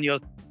off, but when you're,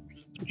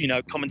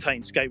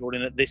 commentating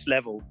skateboarding at this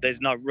level,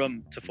 there's no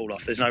room to fall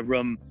off. There's no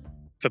room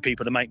for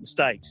people to make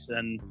mistakes,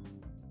 and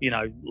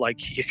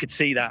you could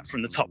see that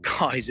from the top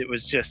guys. It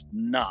was just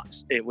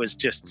nuts. It was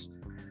just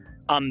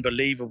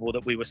unbelievable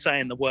that we were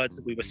saying the words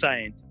that we were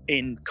saying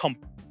in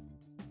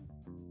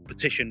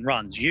competition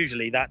runs.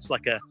 Usually that's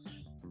like a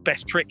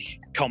best trick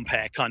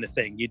compare kind of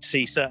thing. You'd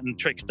see certain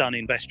tricks done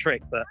in best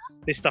trick, but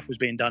this stuff was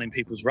being done in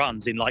people's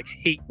runs in like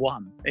heat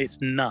 1. It's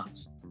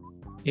nuts.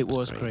 It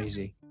was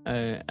crazy.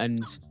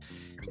 And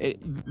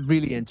it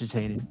really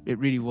entertaining. It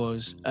really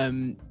was.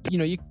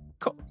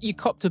 You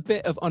copped a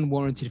bit of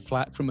unwarranted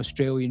flack from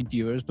Australian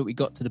viewers, but we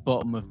got to the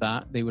bottom of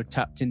that. They were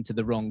tapped into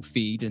the wrong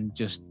feed and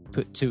just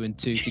put 2 and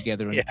 2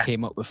 together and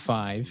came up with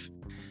 5.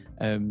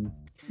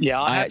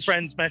 I had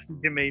friends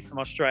messaging me from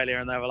Australia,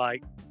 and they were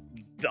like,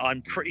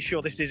 I'm pretty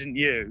sure this isn't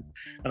you.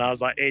 And I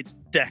was like, it's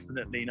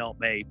definitely not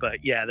me.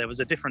 But yeah, there was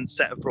a different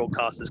set of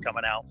broadcasters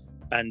coming out.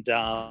 And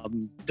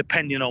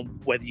depending on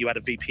whether you had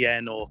a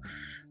VPN or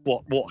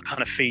what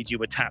kind of feed you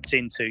were tapped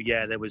into,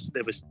 there was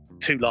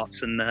 2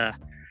 lots. And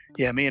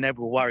me and Ed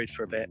were worried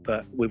for a bit,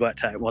 but we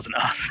worked out it wasn't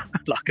us,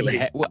 luckily.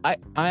 Yeah, well, I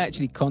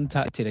actually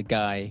contacted a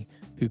guy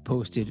who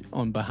posted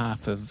on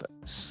behalf of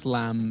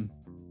Slam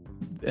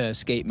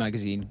Skate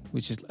Magazine,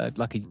 which is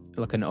like an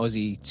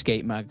Aussie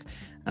skate mag.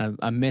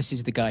 I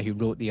messaged the guy who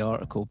wrote the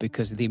article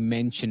because they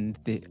mentioned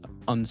the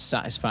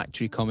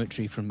unsatisfactory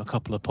commentary from a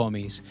couple of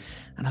pommies.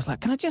 And I was like,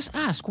 can I just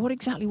ask, what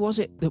exactly was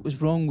it that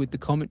was wrong with the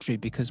commentary?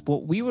 Because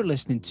what we were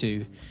listening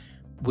to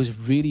was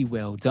really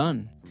well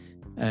done.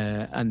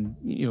 And,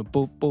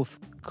 both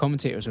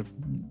commentators are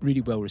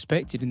really well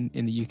respected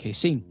in the UK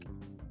scene.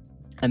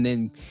 And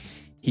then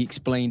he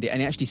explained it,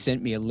 and he actually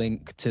sent me a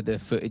link to the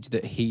footage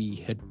that he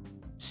had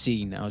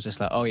seen. I was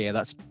just like, oh yeah,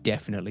 that's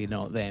definitely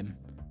not them.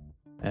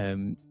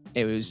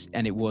 It was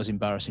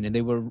embarrassing, and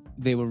they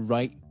were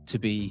right to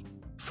be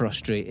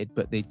frustrated,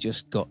 but they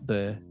just got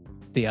the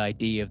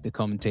idea of the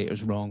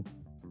commentators wrong.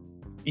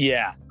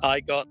 Yeah, I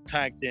got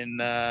tagged in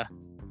a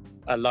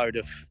load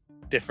of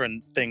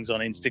different things on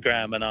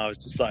Instagram, and I was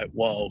just like,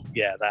 whoa,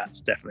 yeah, that's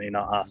definitely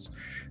not us.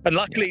 And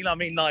luckily, I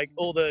mean, like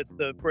all the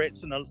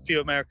Brits and a few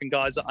American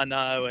guys that I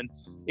know, and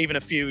even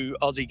a few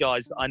Aussie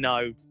guys that I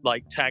know,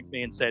 like tagged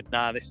me and said,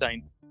 nah, this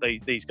ain't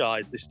these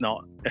guys, this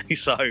not.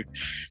 So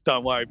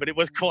don't worry. But it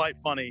was quite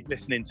funny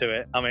listening to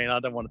it. I mean, I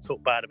don't want to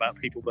talk bad about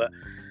people, but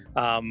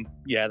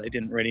they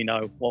didn't really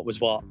know what was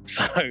what.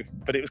 So,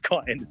 but it was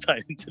quite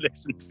entertaining to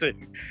listen to.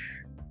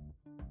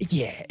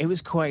 Yeah, it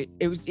was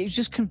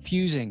just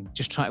confusing,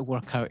 just trying to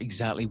work out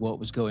exactly what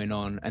was going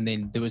on. And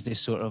then there was this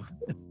sort of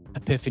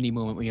epiphany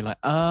moment where you're like,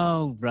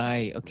 oh,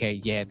 right,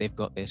 okay, yeah, they've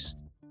got this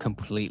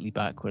completely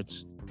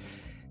backwards.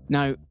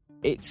 Now,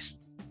 it's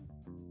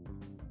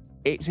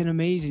an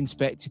amazing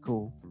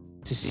spectacle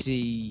to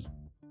see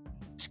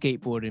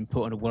skateboarding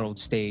put on a world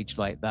stage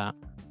like that.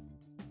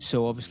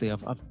 So obviously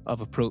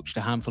I've approached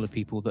a handful of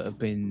people that have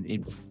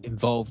been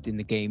involved in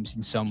the games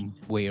in some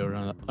way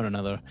or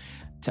another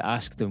to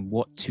ask them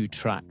what 2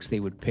 tracks they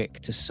would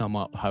pick to sum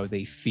up how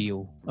they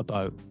feel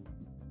about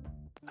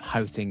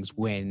how things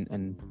went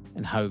and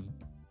how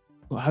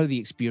the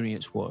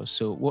experience was.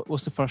 So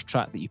what's the first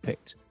track that you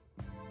picked?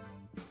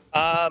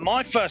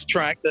 My first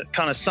track that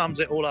kind of sums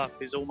it all up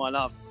is All My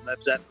Love from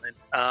Led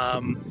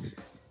Zeppelin,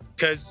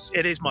 because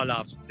it is my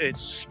love.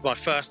 It's my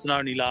first and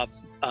only love,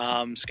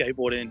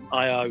 skateboarding.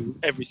 I owe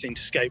everything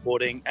to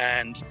skateboarding,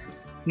 and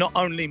not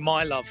only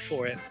my love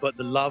for it, but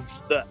the love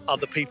that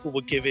other people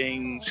were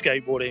giving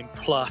skateboarding,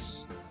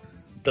 plus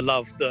the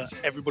love that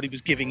everybody was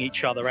giving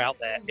each other out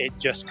there. It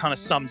just kind of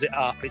sums it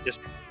up. It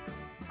just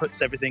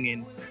puts everything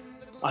in,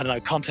 I don't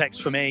know,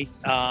 context for me.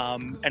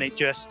 And it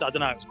just, I don't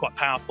know, it's quite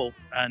powerful.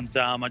 And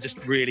I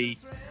just really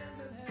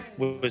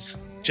was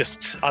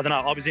just, I don't know,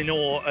 I was in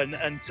awe.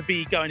 And to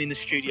be going in the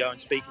studio and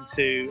speaking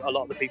to a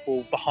lot of the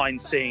people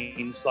behind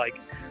scenes, like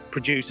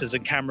producers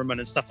and cameramen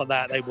and stuff like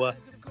that, they were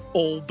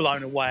all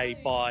blown away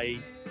by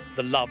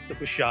the love that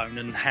was shown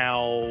and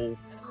how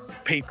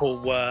people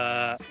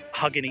were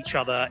hugging each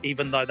other,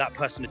 even though that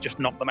person had just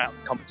knocked them out of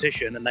the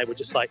competition. And they were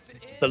just like,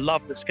 the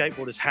love that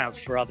skateboarders have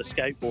for other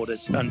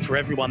skateboarders and for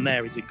everyone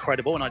there is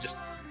incredible. And I just,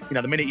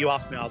 the minute you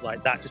asked me, I was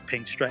like, that just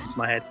pinged straight into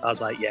my head. I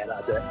was like, yeah,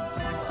 that'll do it.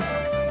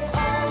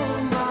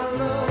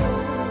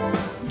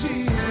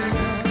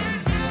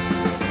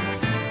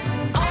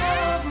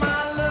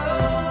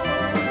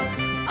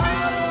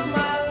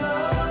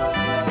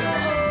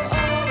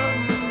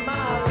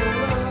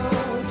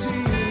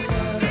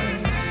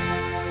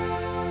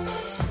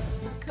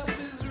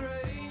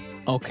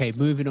 Okay,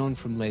 moving on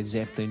from Led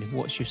Zeppelin,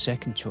 what's your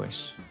second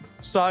choice?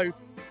 So,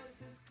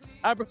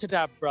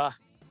 Abracadabra,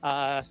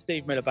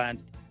 Steve Miller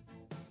Band.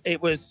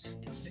 It was,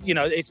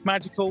 it's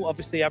magical.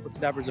 Obviously,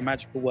 abracadabra is a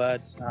magical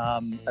word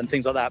and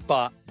things like that.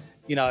 But,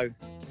 the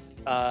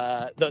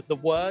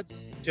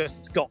words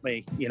just got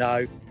me,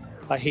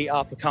 I heat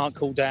up, I can't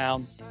cool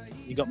down.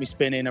 You got me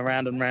spinning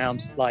around and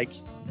round,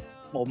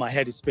 my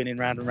head is spinning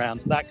round and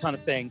round. That kind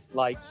of thing,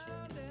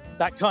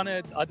 that kind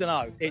of, I don't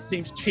know, it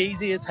seems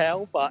cheesy as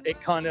hell, but it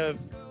kind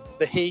of,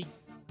 the heat,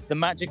 the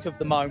magic of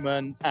the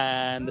moment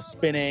and the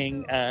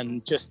spinning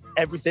and just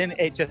everything,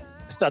 it just,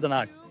 I don't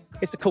know,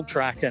 it's a cool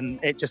track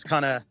and it just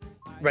kind of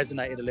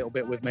resonated a little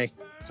bit with me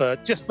for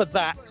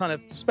that kind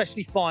of,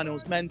 especially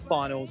finals, men's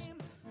finals,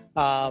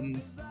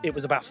 It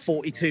was about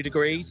 42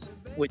 degrees,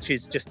 which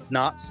is just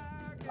nuts.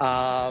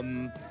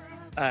 And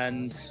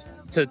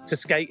to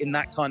skate in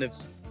that kind of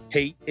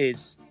heat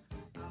is,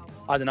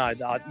 I don't know,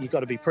 you've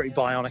got to be pretty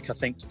bionic, I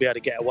think, to be able to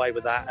get away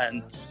with that.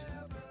 And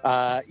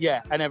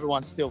and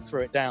everyone still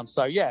threw it down.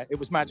 So yeah, it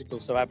was magical.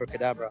 So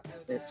abracadabra,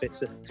 it fits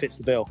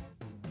the bill.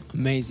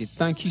 Amazing.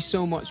 Thank you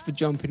so much for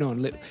jumping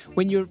on.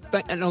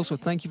 And also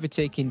thank you for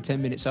taking 10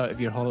 minutes out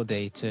of your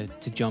holiday to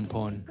jump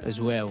on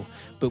as well.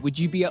 But would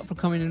you be up for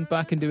coming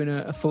back and doing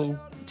a full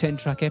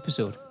 10-track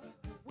episode?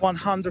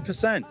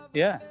 100%.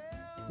 Yeah,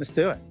 let's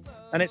do it.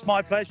 And it's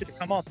my pleasure to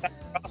come on. Thanks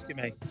for asking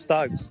me.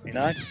 Stoked,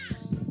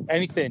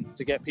 anything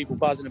to get people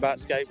buzzing about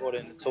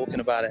skateboarding and talking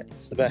about it.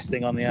 It's the best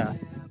thing on the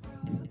earth.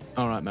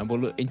 All right, man. Well,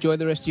 look, enjoy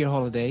the rest of your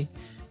holiday,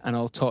 and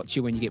I'll talk to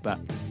you when you get back.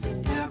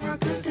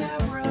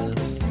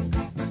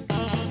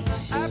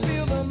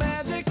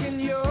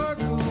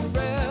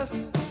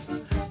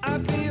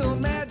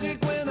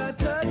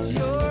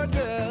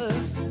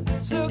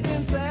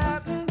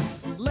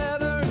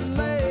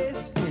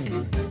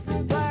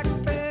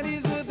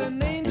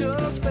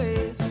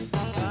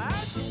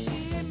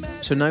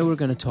 So now we're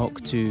going to talk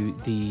to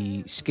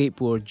the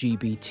Skateboard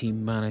GB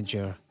team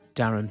manager,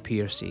 Darren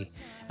Piercy.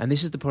 And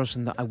this is the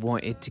person that I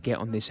wanted to get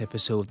on this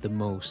episode the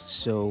most.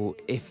 So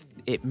if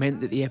it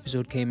meant that the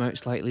episode came out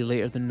slightly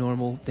later than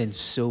normal, then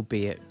so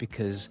be it.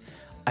 Because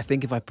I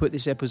think if I put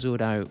this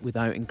episode out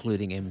without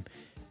including him,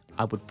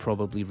 I would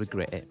probably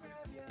regret it.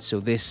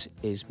 So this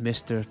is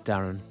Mr.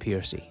 Darren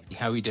Piercy.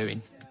 How are you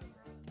doing?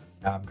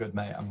 Yeah, I'm good,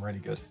 mate. I'm really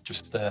good.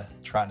 Just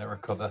trying to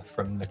recover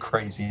from the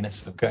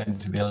craziness of going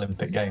to the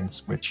Olympic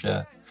Games, which,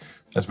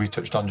 as we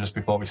touched on just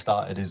before we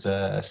started, is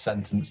a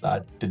sentence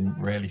that I didn't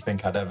really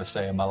think I'd ever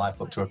say in my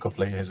life up to a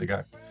couple of years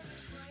ago.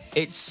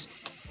 It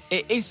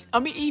is. I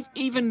mean,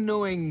 even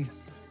knowing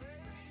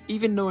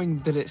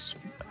that it's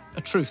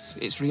a truth,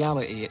 it's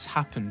reality, it's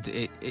happened.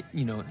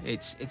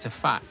 It's a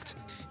fact.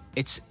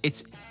 It's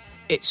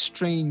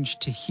strange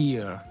to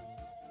hear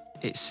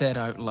it said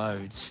out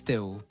loud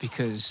still,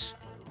 because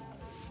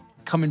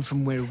coming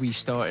from where we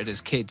started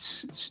as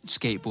kids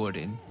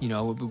skateboarding,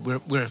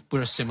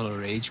 we're a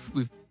similar age.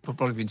 We've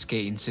probably been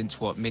skating since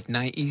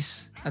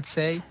mid-90s, I'd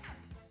say.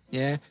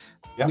 Yeah.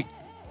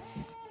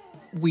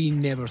 We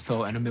never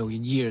thought in a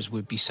million years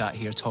we'd be sat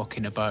here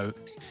talking about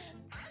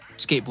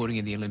skateboarding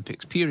in the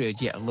Olympics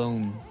period, yet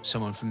alone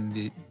someone from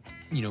the,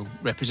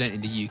 representing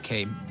the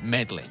UK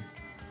medaling.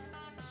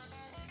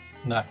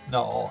 No, not at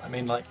all. I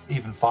mean,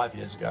 even 5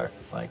 years ago,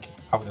 I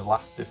would have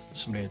laughed if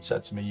somebody had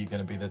said to me, you're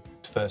going to be the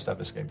first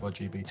ever Skateboard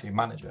GB team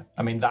manager.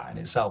 I mean, that in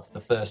itself, the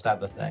first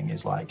ever thing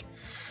is to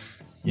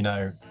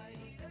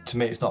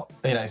me, it's not,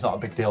 it's not a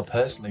big deal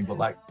personally,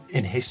 but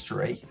in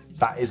history,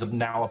 that is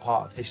now a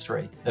part of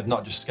history of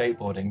not just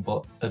skateboarding,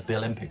 but of the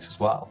Olympics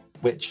as well,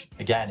 which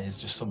again is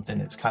just something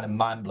that's kind of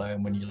mind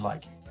blowing when you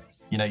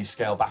you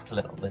scale back a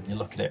little and you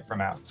look at it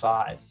from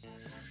outside.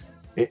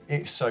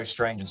 It's so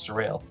strange and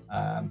surreal.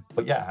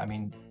 But yeah, I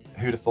mean,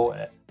 who'd have thought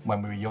it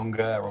when we were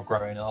younger or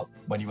growing up,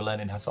 when you were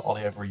learning how to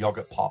ollie over a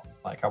yogurt pot?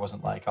 I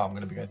wasn't I'm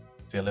going to be going to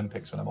the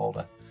Olympics when I'm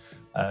older.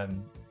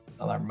 And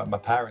I remember my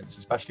parents,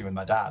 especially with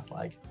my dad,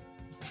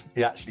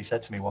 he actually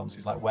said to me once,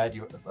 he's where do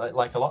you, a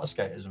lot of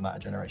skaters of that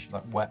generation,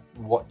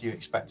 what do you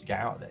expect to get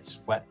out of this?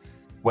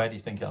 Where do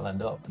you think it'll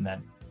end up? And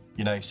then,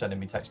 he's sending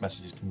me text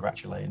messages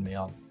congratulating me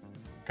on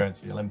going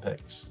to the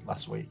Olympics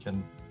last week.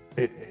 And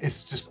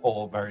it's just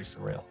all very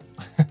surreal.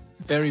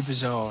 Very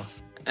bizarre.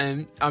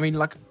 I mean,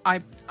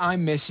 I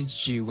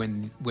messaged you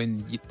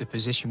when the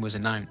position was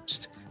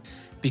announced,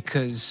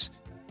 because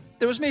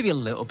there was maybe a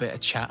little bit of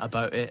chat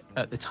about it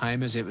at the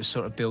time as it was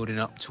sort of building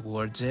up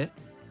towards it.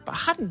 But I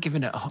hadn't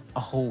given it a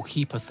whole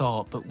heap of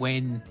thought. But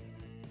when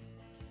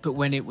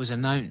it was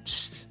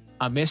announced,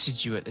 I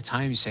messaged you at the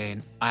time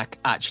saying, I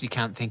actually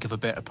can't think of a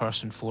better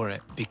person for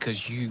it,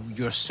 because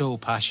you're so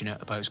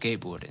passionate about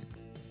skateboarding.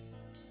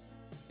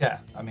 Yeah,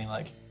 I mean,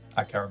 I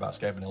care about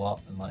skateboarding a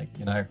lot,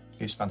 and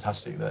it's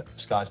fantastic that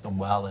Sky's done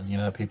well,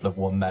 and people have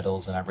won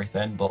medals and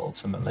everything. But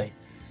ultimately,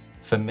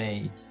 for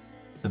me,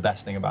 the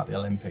best thing about the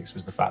Olympics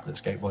was the fact that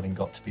skateboarding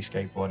got to be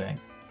skateboarding,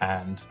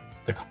 and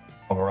the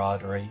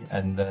camaraderie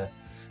and the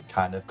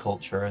kind of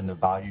culture and the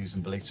values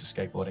and beliefs of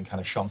skateboarding kind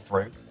of shone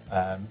through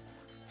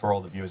for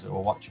all the viewers that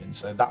were watching.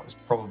 So that was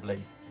probably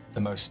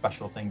the most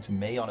special thing to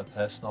me on a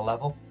personal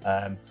level,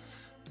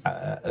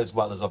 as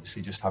well as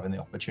obviously just having the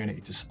opportunity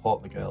to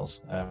support the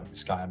girls with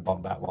Sky and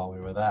Bombette while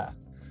we were there.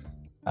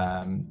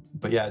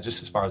 But yeah,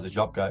 just as far as the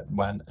job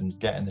went and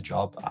getting the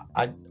job,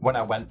 when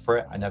I went for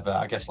it, I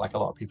guess like a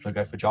lot of people who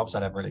go for jobs,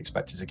 I never really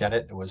expected to get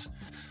it. There was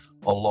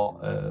a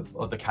lot of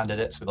other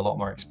candidates with a lot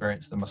more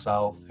experience than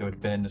myself who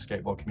had been in the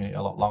skateboard community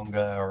a lot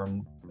longer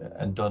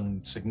and done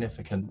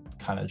significant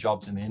kind of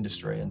jobs in the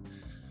industry. And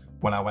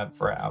when I went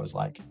for it, I was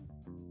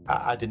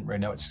I didn't really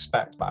know what to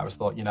expect, but I was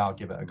thought, I'll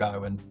give it a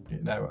go. And,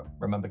 I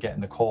remember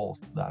getting the call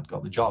that I'd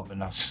got the job,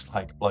 and I was just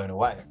blown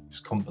away. I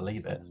just couldn't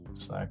believe it.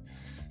 So,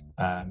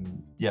 a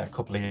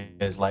couple of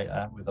years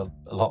later, with a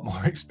lot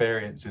more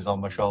experiences on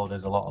my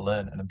shoulders, a lot to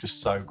learn. And I'm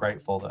just so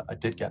grateful that I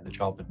did get the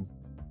job and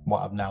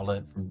what I've now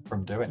learned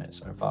from doing it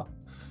so far.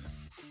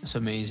 That's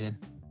amazing.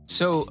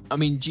 So, I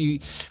mean,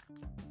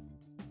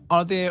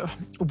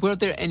 were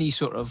there any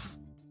sort of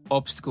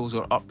obstacles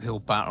or uphill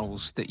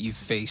battles that you've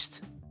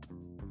faced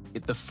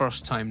the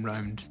first time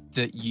round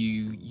that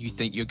you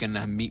think you're going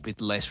to meet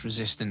with less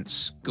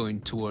resistance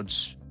going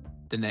towards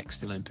the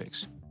next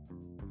Olympics?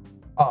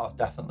 Oh,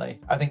 definitely.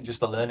 I think just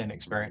the learning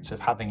experience of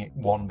having it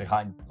one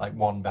behind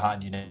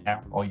you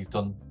now, or you've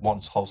done one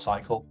whole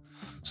cycle.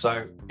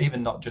 So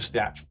even not just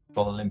the actual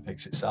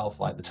Olympics itself,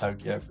 like the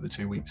Tokyo for the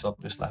 2 weeks, or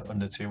just like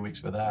under 2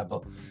 weeks we're there,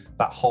 but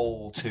that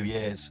whole 2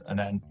 years, and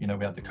then we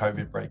had the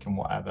COVID break and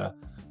whatever.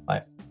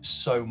 Like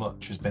so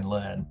much has been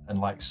learned, and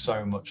like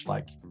so much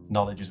like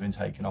knowledge has been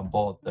taken on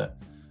board that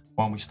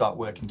when we start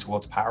working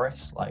towards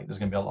Paris, like there's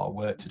going to be a lot of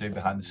work to do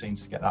behind the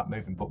scenes to get that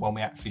moving. But when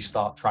we actually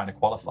start trying to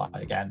qualify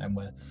again and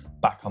we're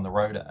back on the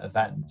road at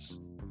events,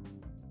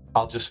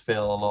 I'll just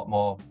feel a lot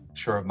more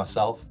sure of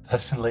myself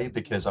personally,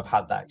 because I've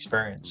had that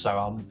experience. So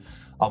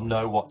I'll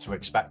know what to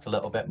expect a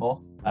little bit more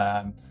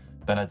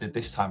than I did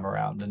this time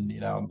around. And,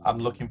 I'm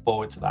looking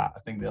forward to that. I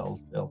think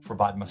it'll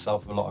provide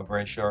myself a lot of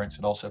reassurance,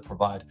 and also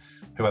provide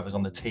whoever's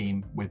on the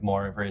team with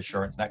more of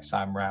reassurance next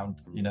time around.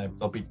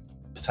 There'll be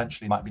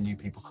potentially might be new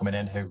people coming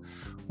in who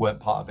weren't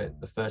part of it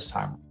the first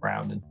time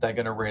around, and they're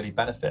going to really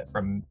benefit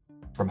from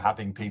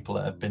having people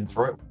that have been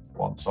through it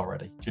once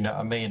already. Do you know what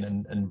I mean?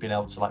 And being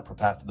able to like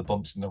prepare for the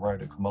bumps in the road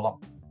that come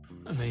along.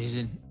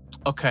 Amazing.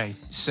 Okay,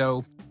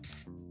 so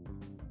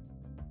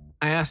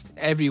I asked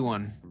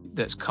everyone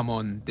that's come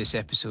on this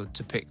episode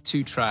to pick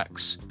 2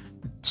 tracks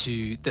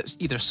that's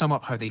either sum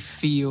up how they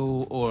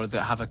feel or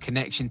that have a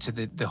connection to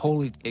the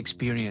whole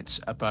experience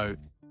about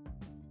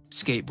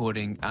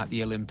skateboarding at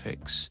the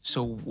Olympics.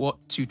 So what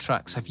 2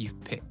 tracks have you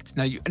picked?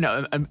 Now,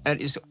 and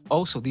it's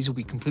also, these will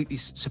be completely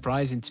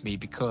surprising to me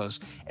because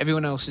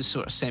everyone else has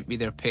sort of sent me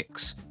their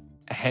picks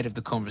ahead of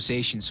the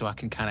conversation, so I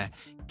can kind of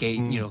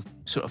gauge,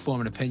 sort of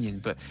form an opinion.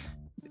 But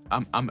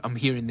I'm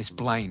hearing this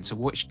blind. So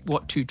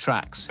what 2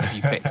 tracks have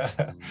you picked?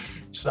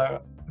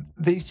 So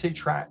these 2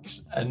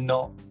 tracks are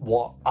not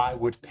what I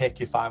would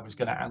pick if I was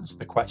going to answer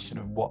the question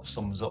of what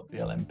sums up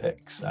the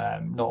Olympics.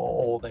 Not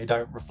all, they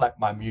don't reflect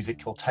my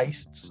musical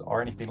tastes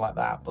or anything like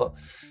that. But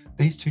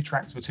these 2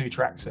 tracks were 2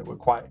 tracks that were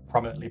quite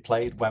prominently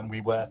played when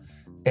we were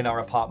in our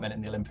apartment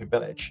in the Olympic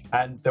Village.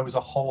 And there was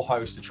a whole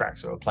host of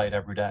tracks that were played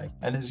every day.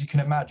 And as you can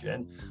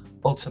imagine,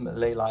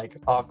 ultimately, like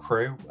our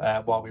crew,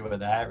 while we were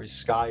there, is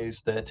Sky, who's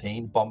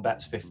 13,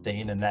 Bombette's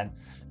 15, and then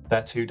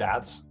their 2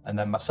 dads, and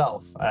then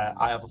myself.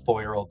 I have a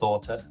 4-year-old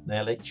daughter,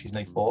 she's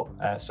nearly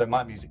 4. So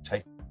my music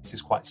taste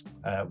is quite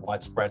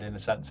widespread in a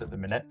sense at the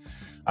minute.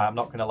 I'm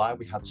not going to lie,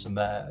 we had some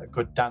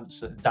good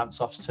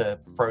dance-offs to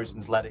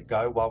Frozen's Let It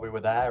Go while we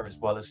were there, as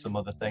well as some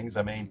other things.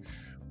 I mean,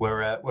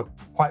 we're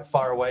quite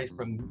far away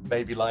from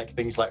maybe like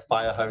things like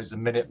Fire Hose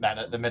and Minutemen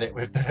at the minute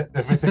with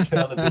the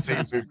kind of the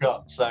teams we've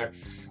got. So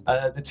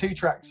the 2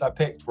 tracks I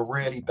picked were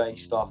really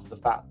based off the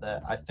fact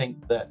that I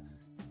think that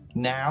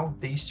now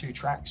these 2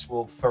 tracks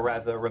will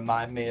forever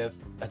remind me of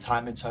a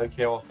time in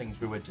Tokyo or things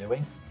we were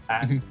doing.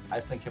 And I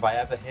think if I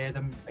ever hear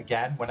them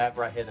again,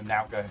 whenever I hear them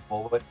now going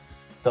forward,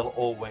 they'll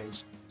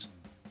always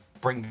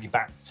bring me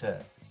back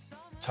to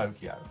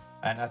Tokyo.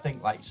 And I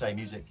think, like you say,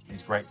 music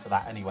is great for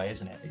that anyway,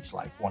 isn't it? It's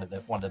like one of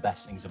the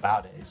best things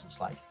about it is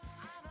it's like,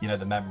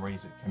 the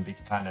memories that can be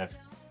kind of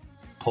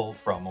pulled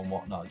from and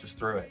whatnot just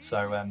through it.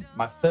 So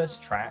my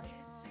first track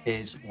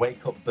is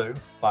Wake Up Boo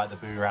by the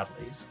Boo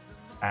Radleys.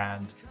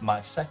 And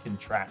my second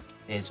track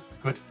is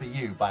Good For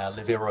You by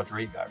Olivia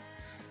Rodrigo.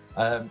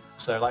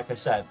 So like I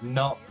said,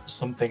 not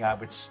something I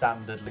would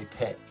standardly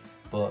pick,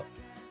 but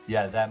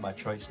yeah, they're my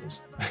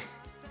choices.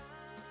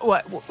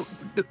 Well,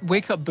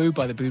 Wake Up Boo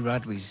by the Boo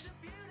Radleys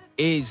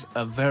is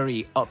a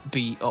very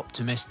upbeat,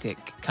 optimistic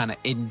kind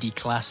of indie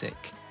classic.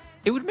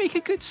 It would make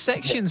a good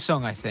section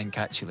song, I think,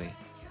 actually,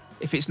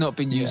 if it's not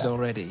been used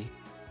already.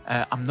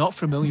 I'm not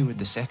familiar with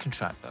the second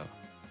track, though.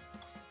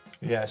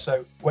 Yeah,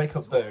 so Wake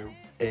Up Boo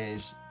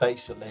is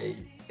basically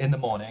in the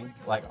morning,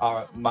 like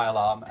my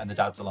alarm and the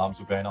dad's alarms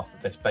were going off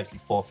at basically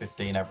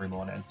 4:15 every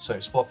morning. So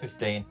it's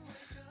 4:15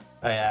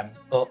 a.m.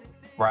 up,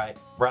 right,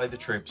 rally the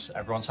troops.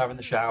 Everyone's having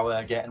the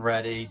shower, getting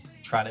ready,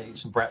 trying to eat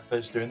some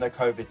breakfast, doing their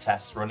COVID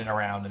tests, running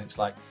around, and it's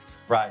like,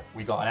 right,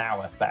 we got an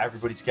hour for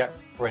everybody to get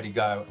ready to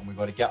go, and we've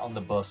got to get on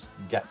the bus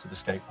and get to the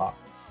skate park.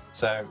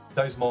 So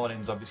those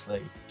mornings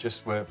obviously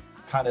just were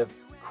kind of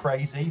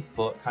crazy,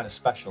 but kind of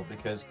special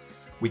because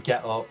we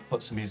get up,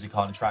 put some music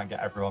on and try and get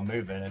everyone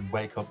moving, and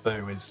Wake Up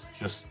Boo is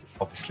just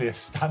obviously a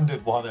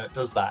standard one that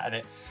does that. And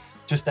it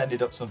just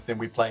ended up something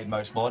we played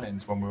most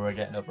mornings when we were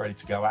getting up ready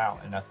to go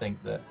out. And I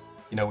think that,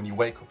 when you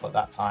wake up at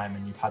that time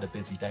and you've had a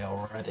busy day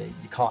already,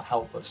 you can't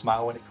help but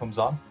smile when it comes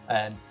on.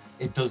 And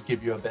it does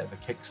give you a bit of a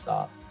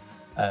kickstart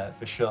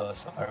for sure.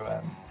 So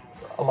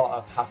a lot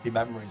of happy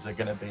memories are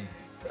going to be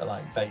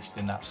like based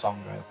in that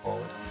song going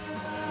forward.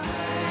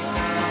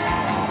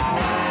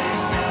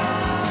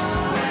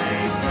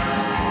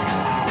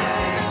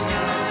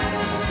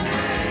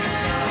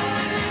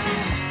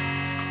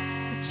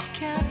 But you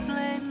can't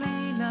blame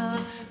me now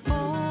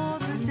for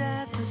the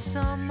death of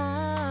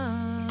someone.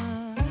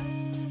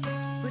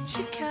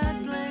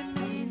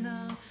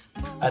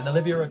 And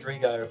Olivia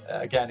Rodrigo,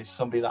 again, is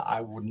somebody that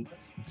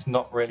it's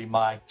not really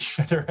my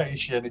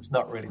generation, it's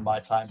not really my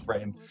time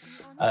frame.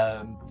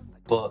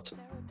 But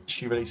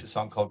she released a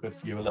song called Good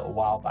For You a little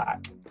while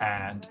back.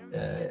 And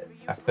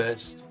I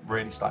first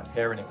really started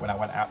hearing it when I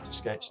went out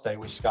to Stay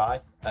With Sky.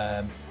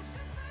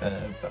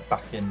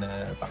 Back in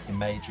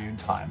May, June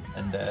time,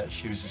 and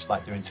she was just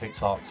like doing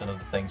TikToks and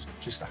other things.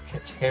 Just I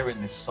kept hearing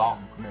this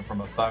song coming from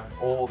her phone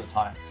all the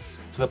time,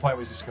 to the point where it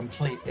was just a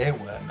complete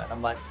earworm. And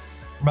I'm like,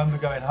 remember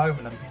going home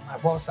and I'm being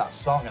like, what's that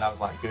song? And I was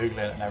like Googling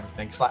it and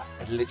everything. It's like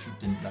I literally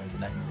didn't know the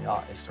name of the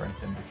artist or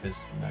anything,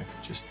 because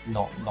just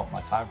not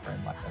my time frame.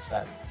 Like I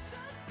said,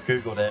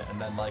 Googled it, and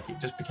then like it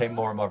just became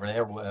more and more of an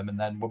earworm. And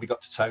then when we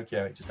got to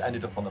Tokyo, it just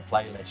ended up on the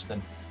playlist.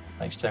 And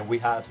like I said, we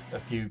had a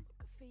few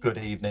good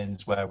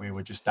evenings where we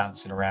were just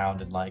dancing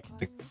around, and like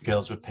the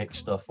girls would pick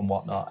stuff and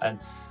whatnot. And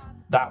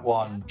that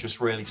one just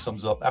really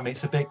sums up. I mean,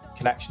 it's a big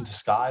connection to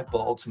Sky, but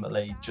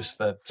ultimately just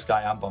for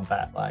Sky and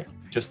Bombette, like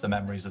just the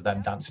memories of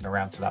them dancing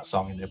around to that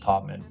song in the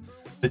apartment.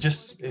 It's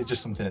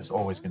just something that's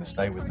always going to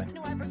stay with me.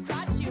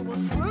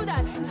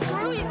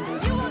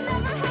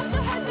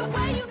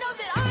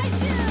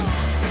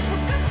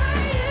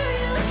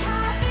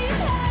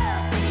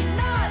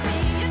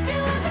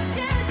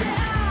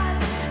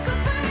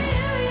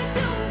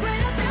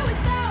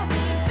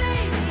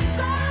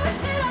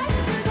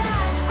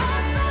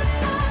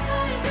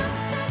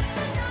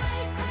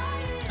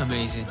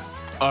 Amazing.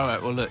 All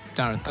right, well, look,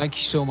 Darren, thank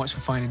you so much for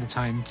finding the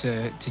time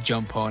to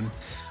jump on.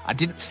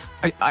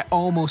 I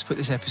almost put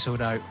this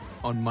episode out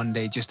on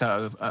Monday just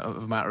out of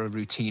a matter of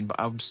routine, but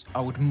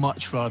I would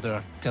much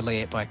rather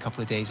delay it by a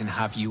couple of days and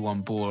have you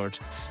on board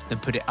than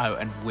put it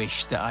out and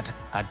wish that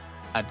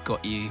I'd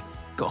got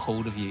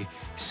hold of you.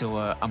 So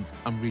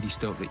I'm really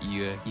stoked that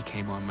you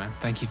came on, man.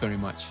 Thank you very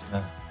much.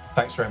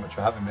 Thanks very much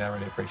for having me. I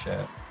really appreciate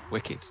it.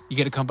 Wicked. You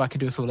get to come back and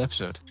do a full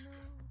episode.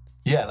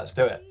 Yeah, let's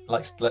do it.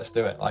 Let's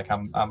do it. Like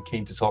I'm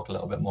keen to talk a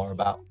little bit more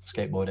about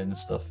skateboarding and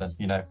stuff, and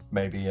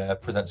maybe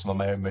present some of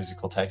my own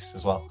musical tastes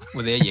as well.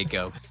 Well, there you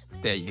go.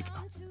 There you go.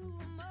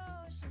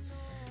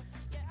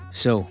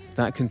 So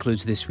that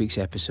concludes this week's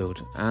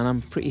episode, and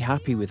I'm pretty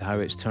happy with how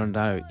it's turned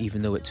out,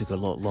 even though it took a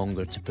lot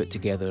longer to put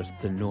together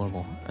than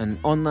normal. And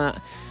on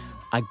that,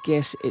 I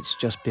guess it's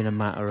just been a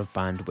matter of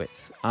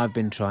bandwidth. I've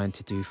been trying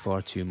to do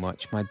far too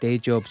much. My day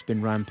job's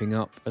been ramping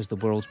up as the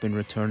world's been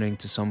returning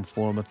to some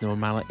form of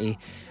normality,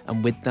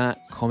 and with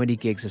that, comedy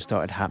gigs have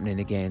started happening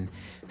again.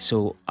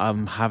 So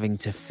I'm having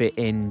to fit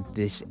in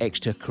this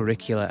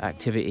extracurricular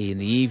activity in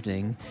the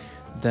evening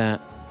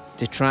that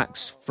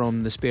detracts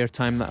from the spare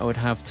time that I would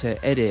have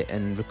to edit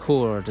and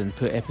record and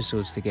put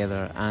episodes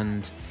together.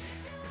 And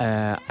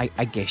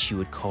I guess you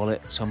would call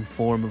it some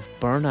form of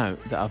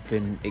burnout that I've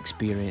been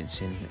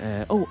experiencing.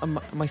 And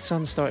my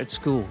son started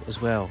school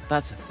as well.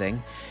 That's a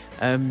thing.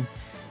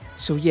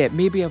 So yeah,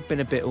 maybe I've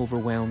been a bit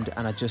overwhelmed,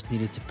 and I just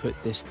needed to put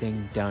this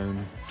thing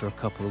down for a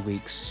couple of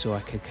weeks so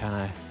I could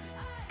kind of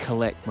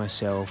collect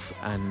myself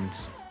and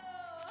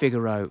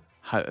figure out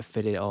how to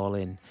fit it all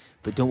in.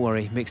 But don't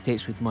worry,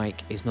 Mixtapes with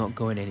Mike is not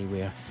going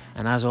anywhere.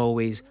 And as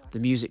always, the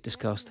music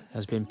discussed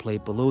has been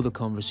played below the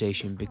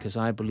conversation, because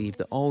I believe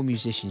that all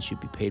musicians should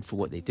be paid for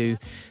what they do.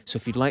 So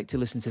if you'd like to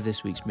listen to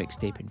this week's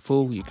mixtape in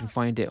full, you can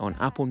find it on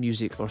Apple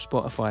Music or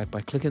Spotify by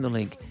clicking the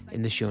link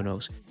in the show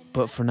notes.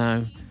 But for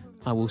now,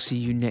 I will see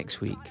you next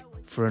week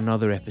for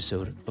another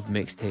episode of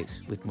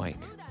Mixtapes with Mike.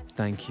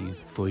 Thank you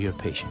for your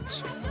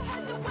patience.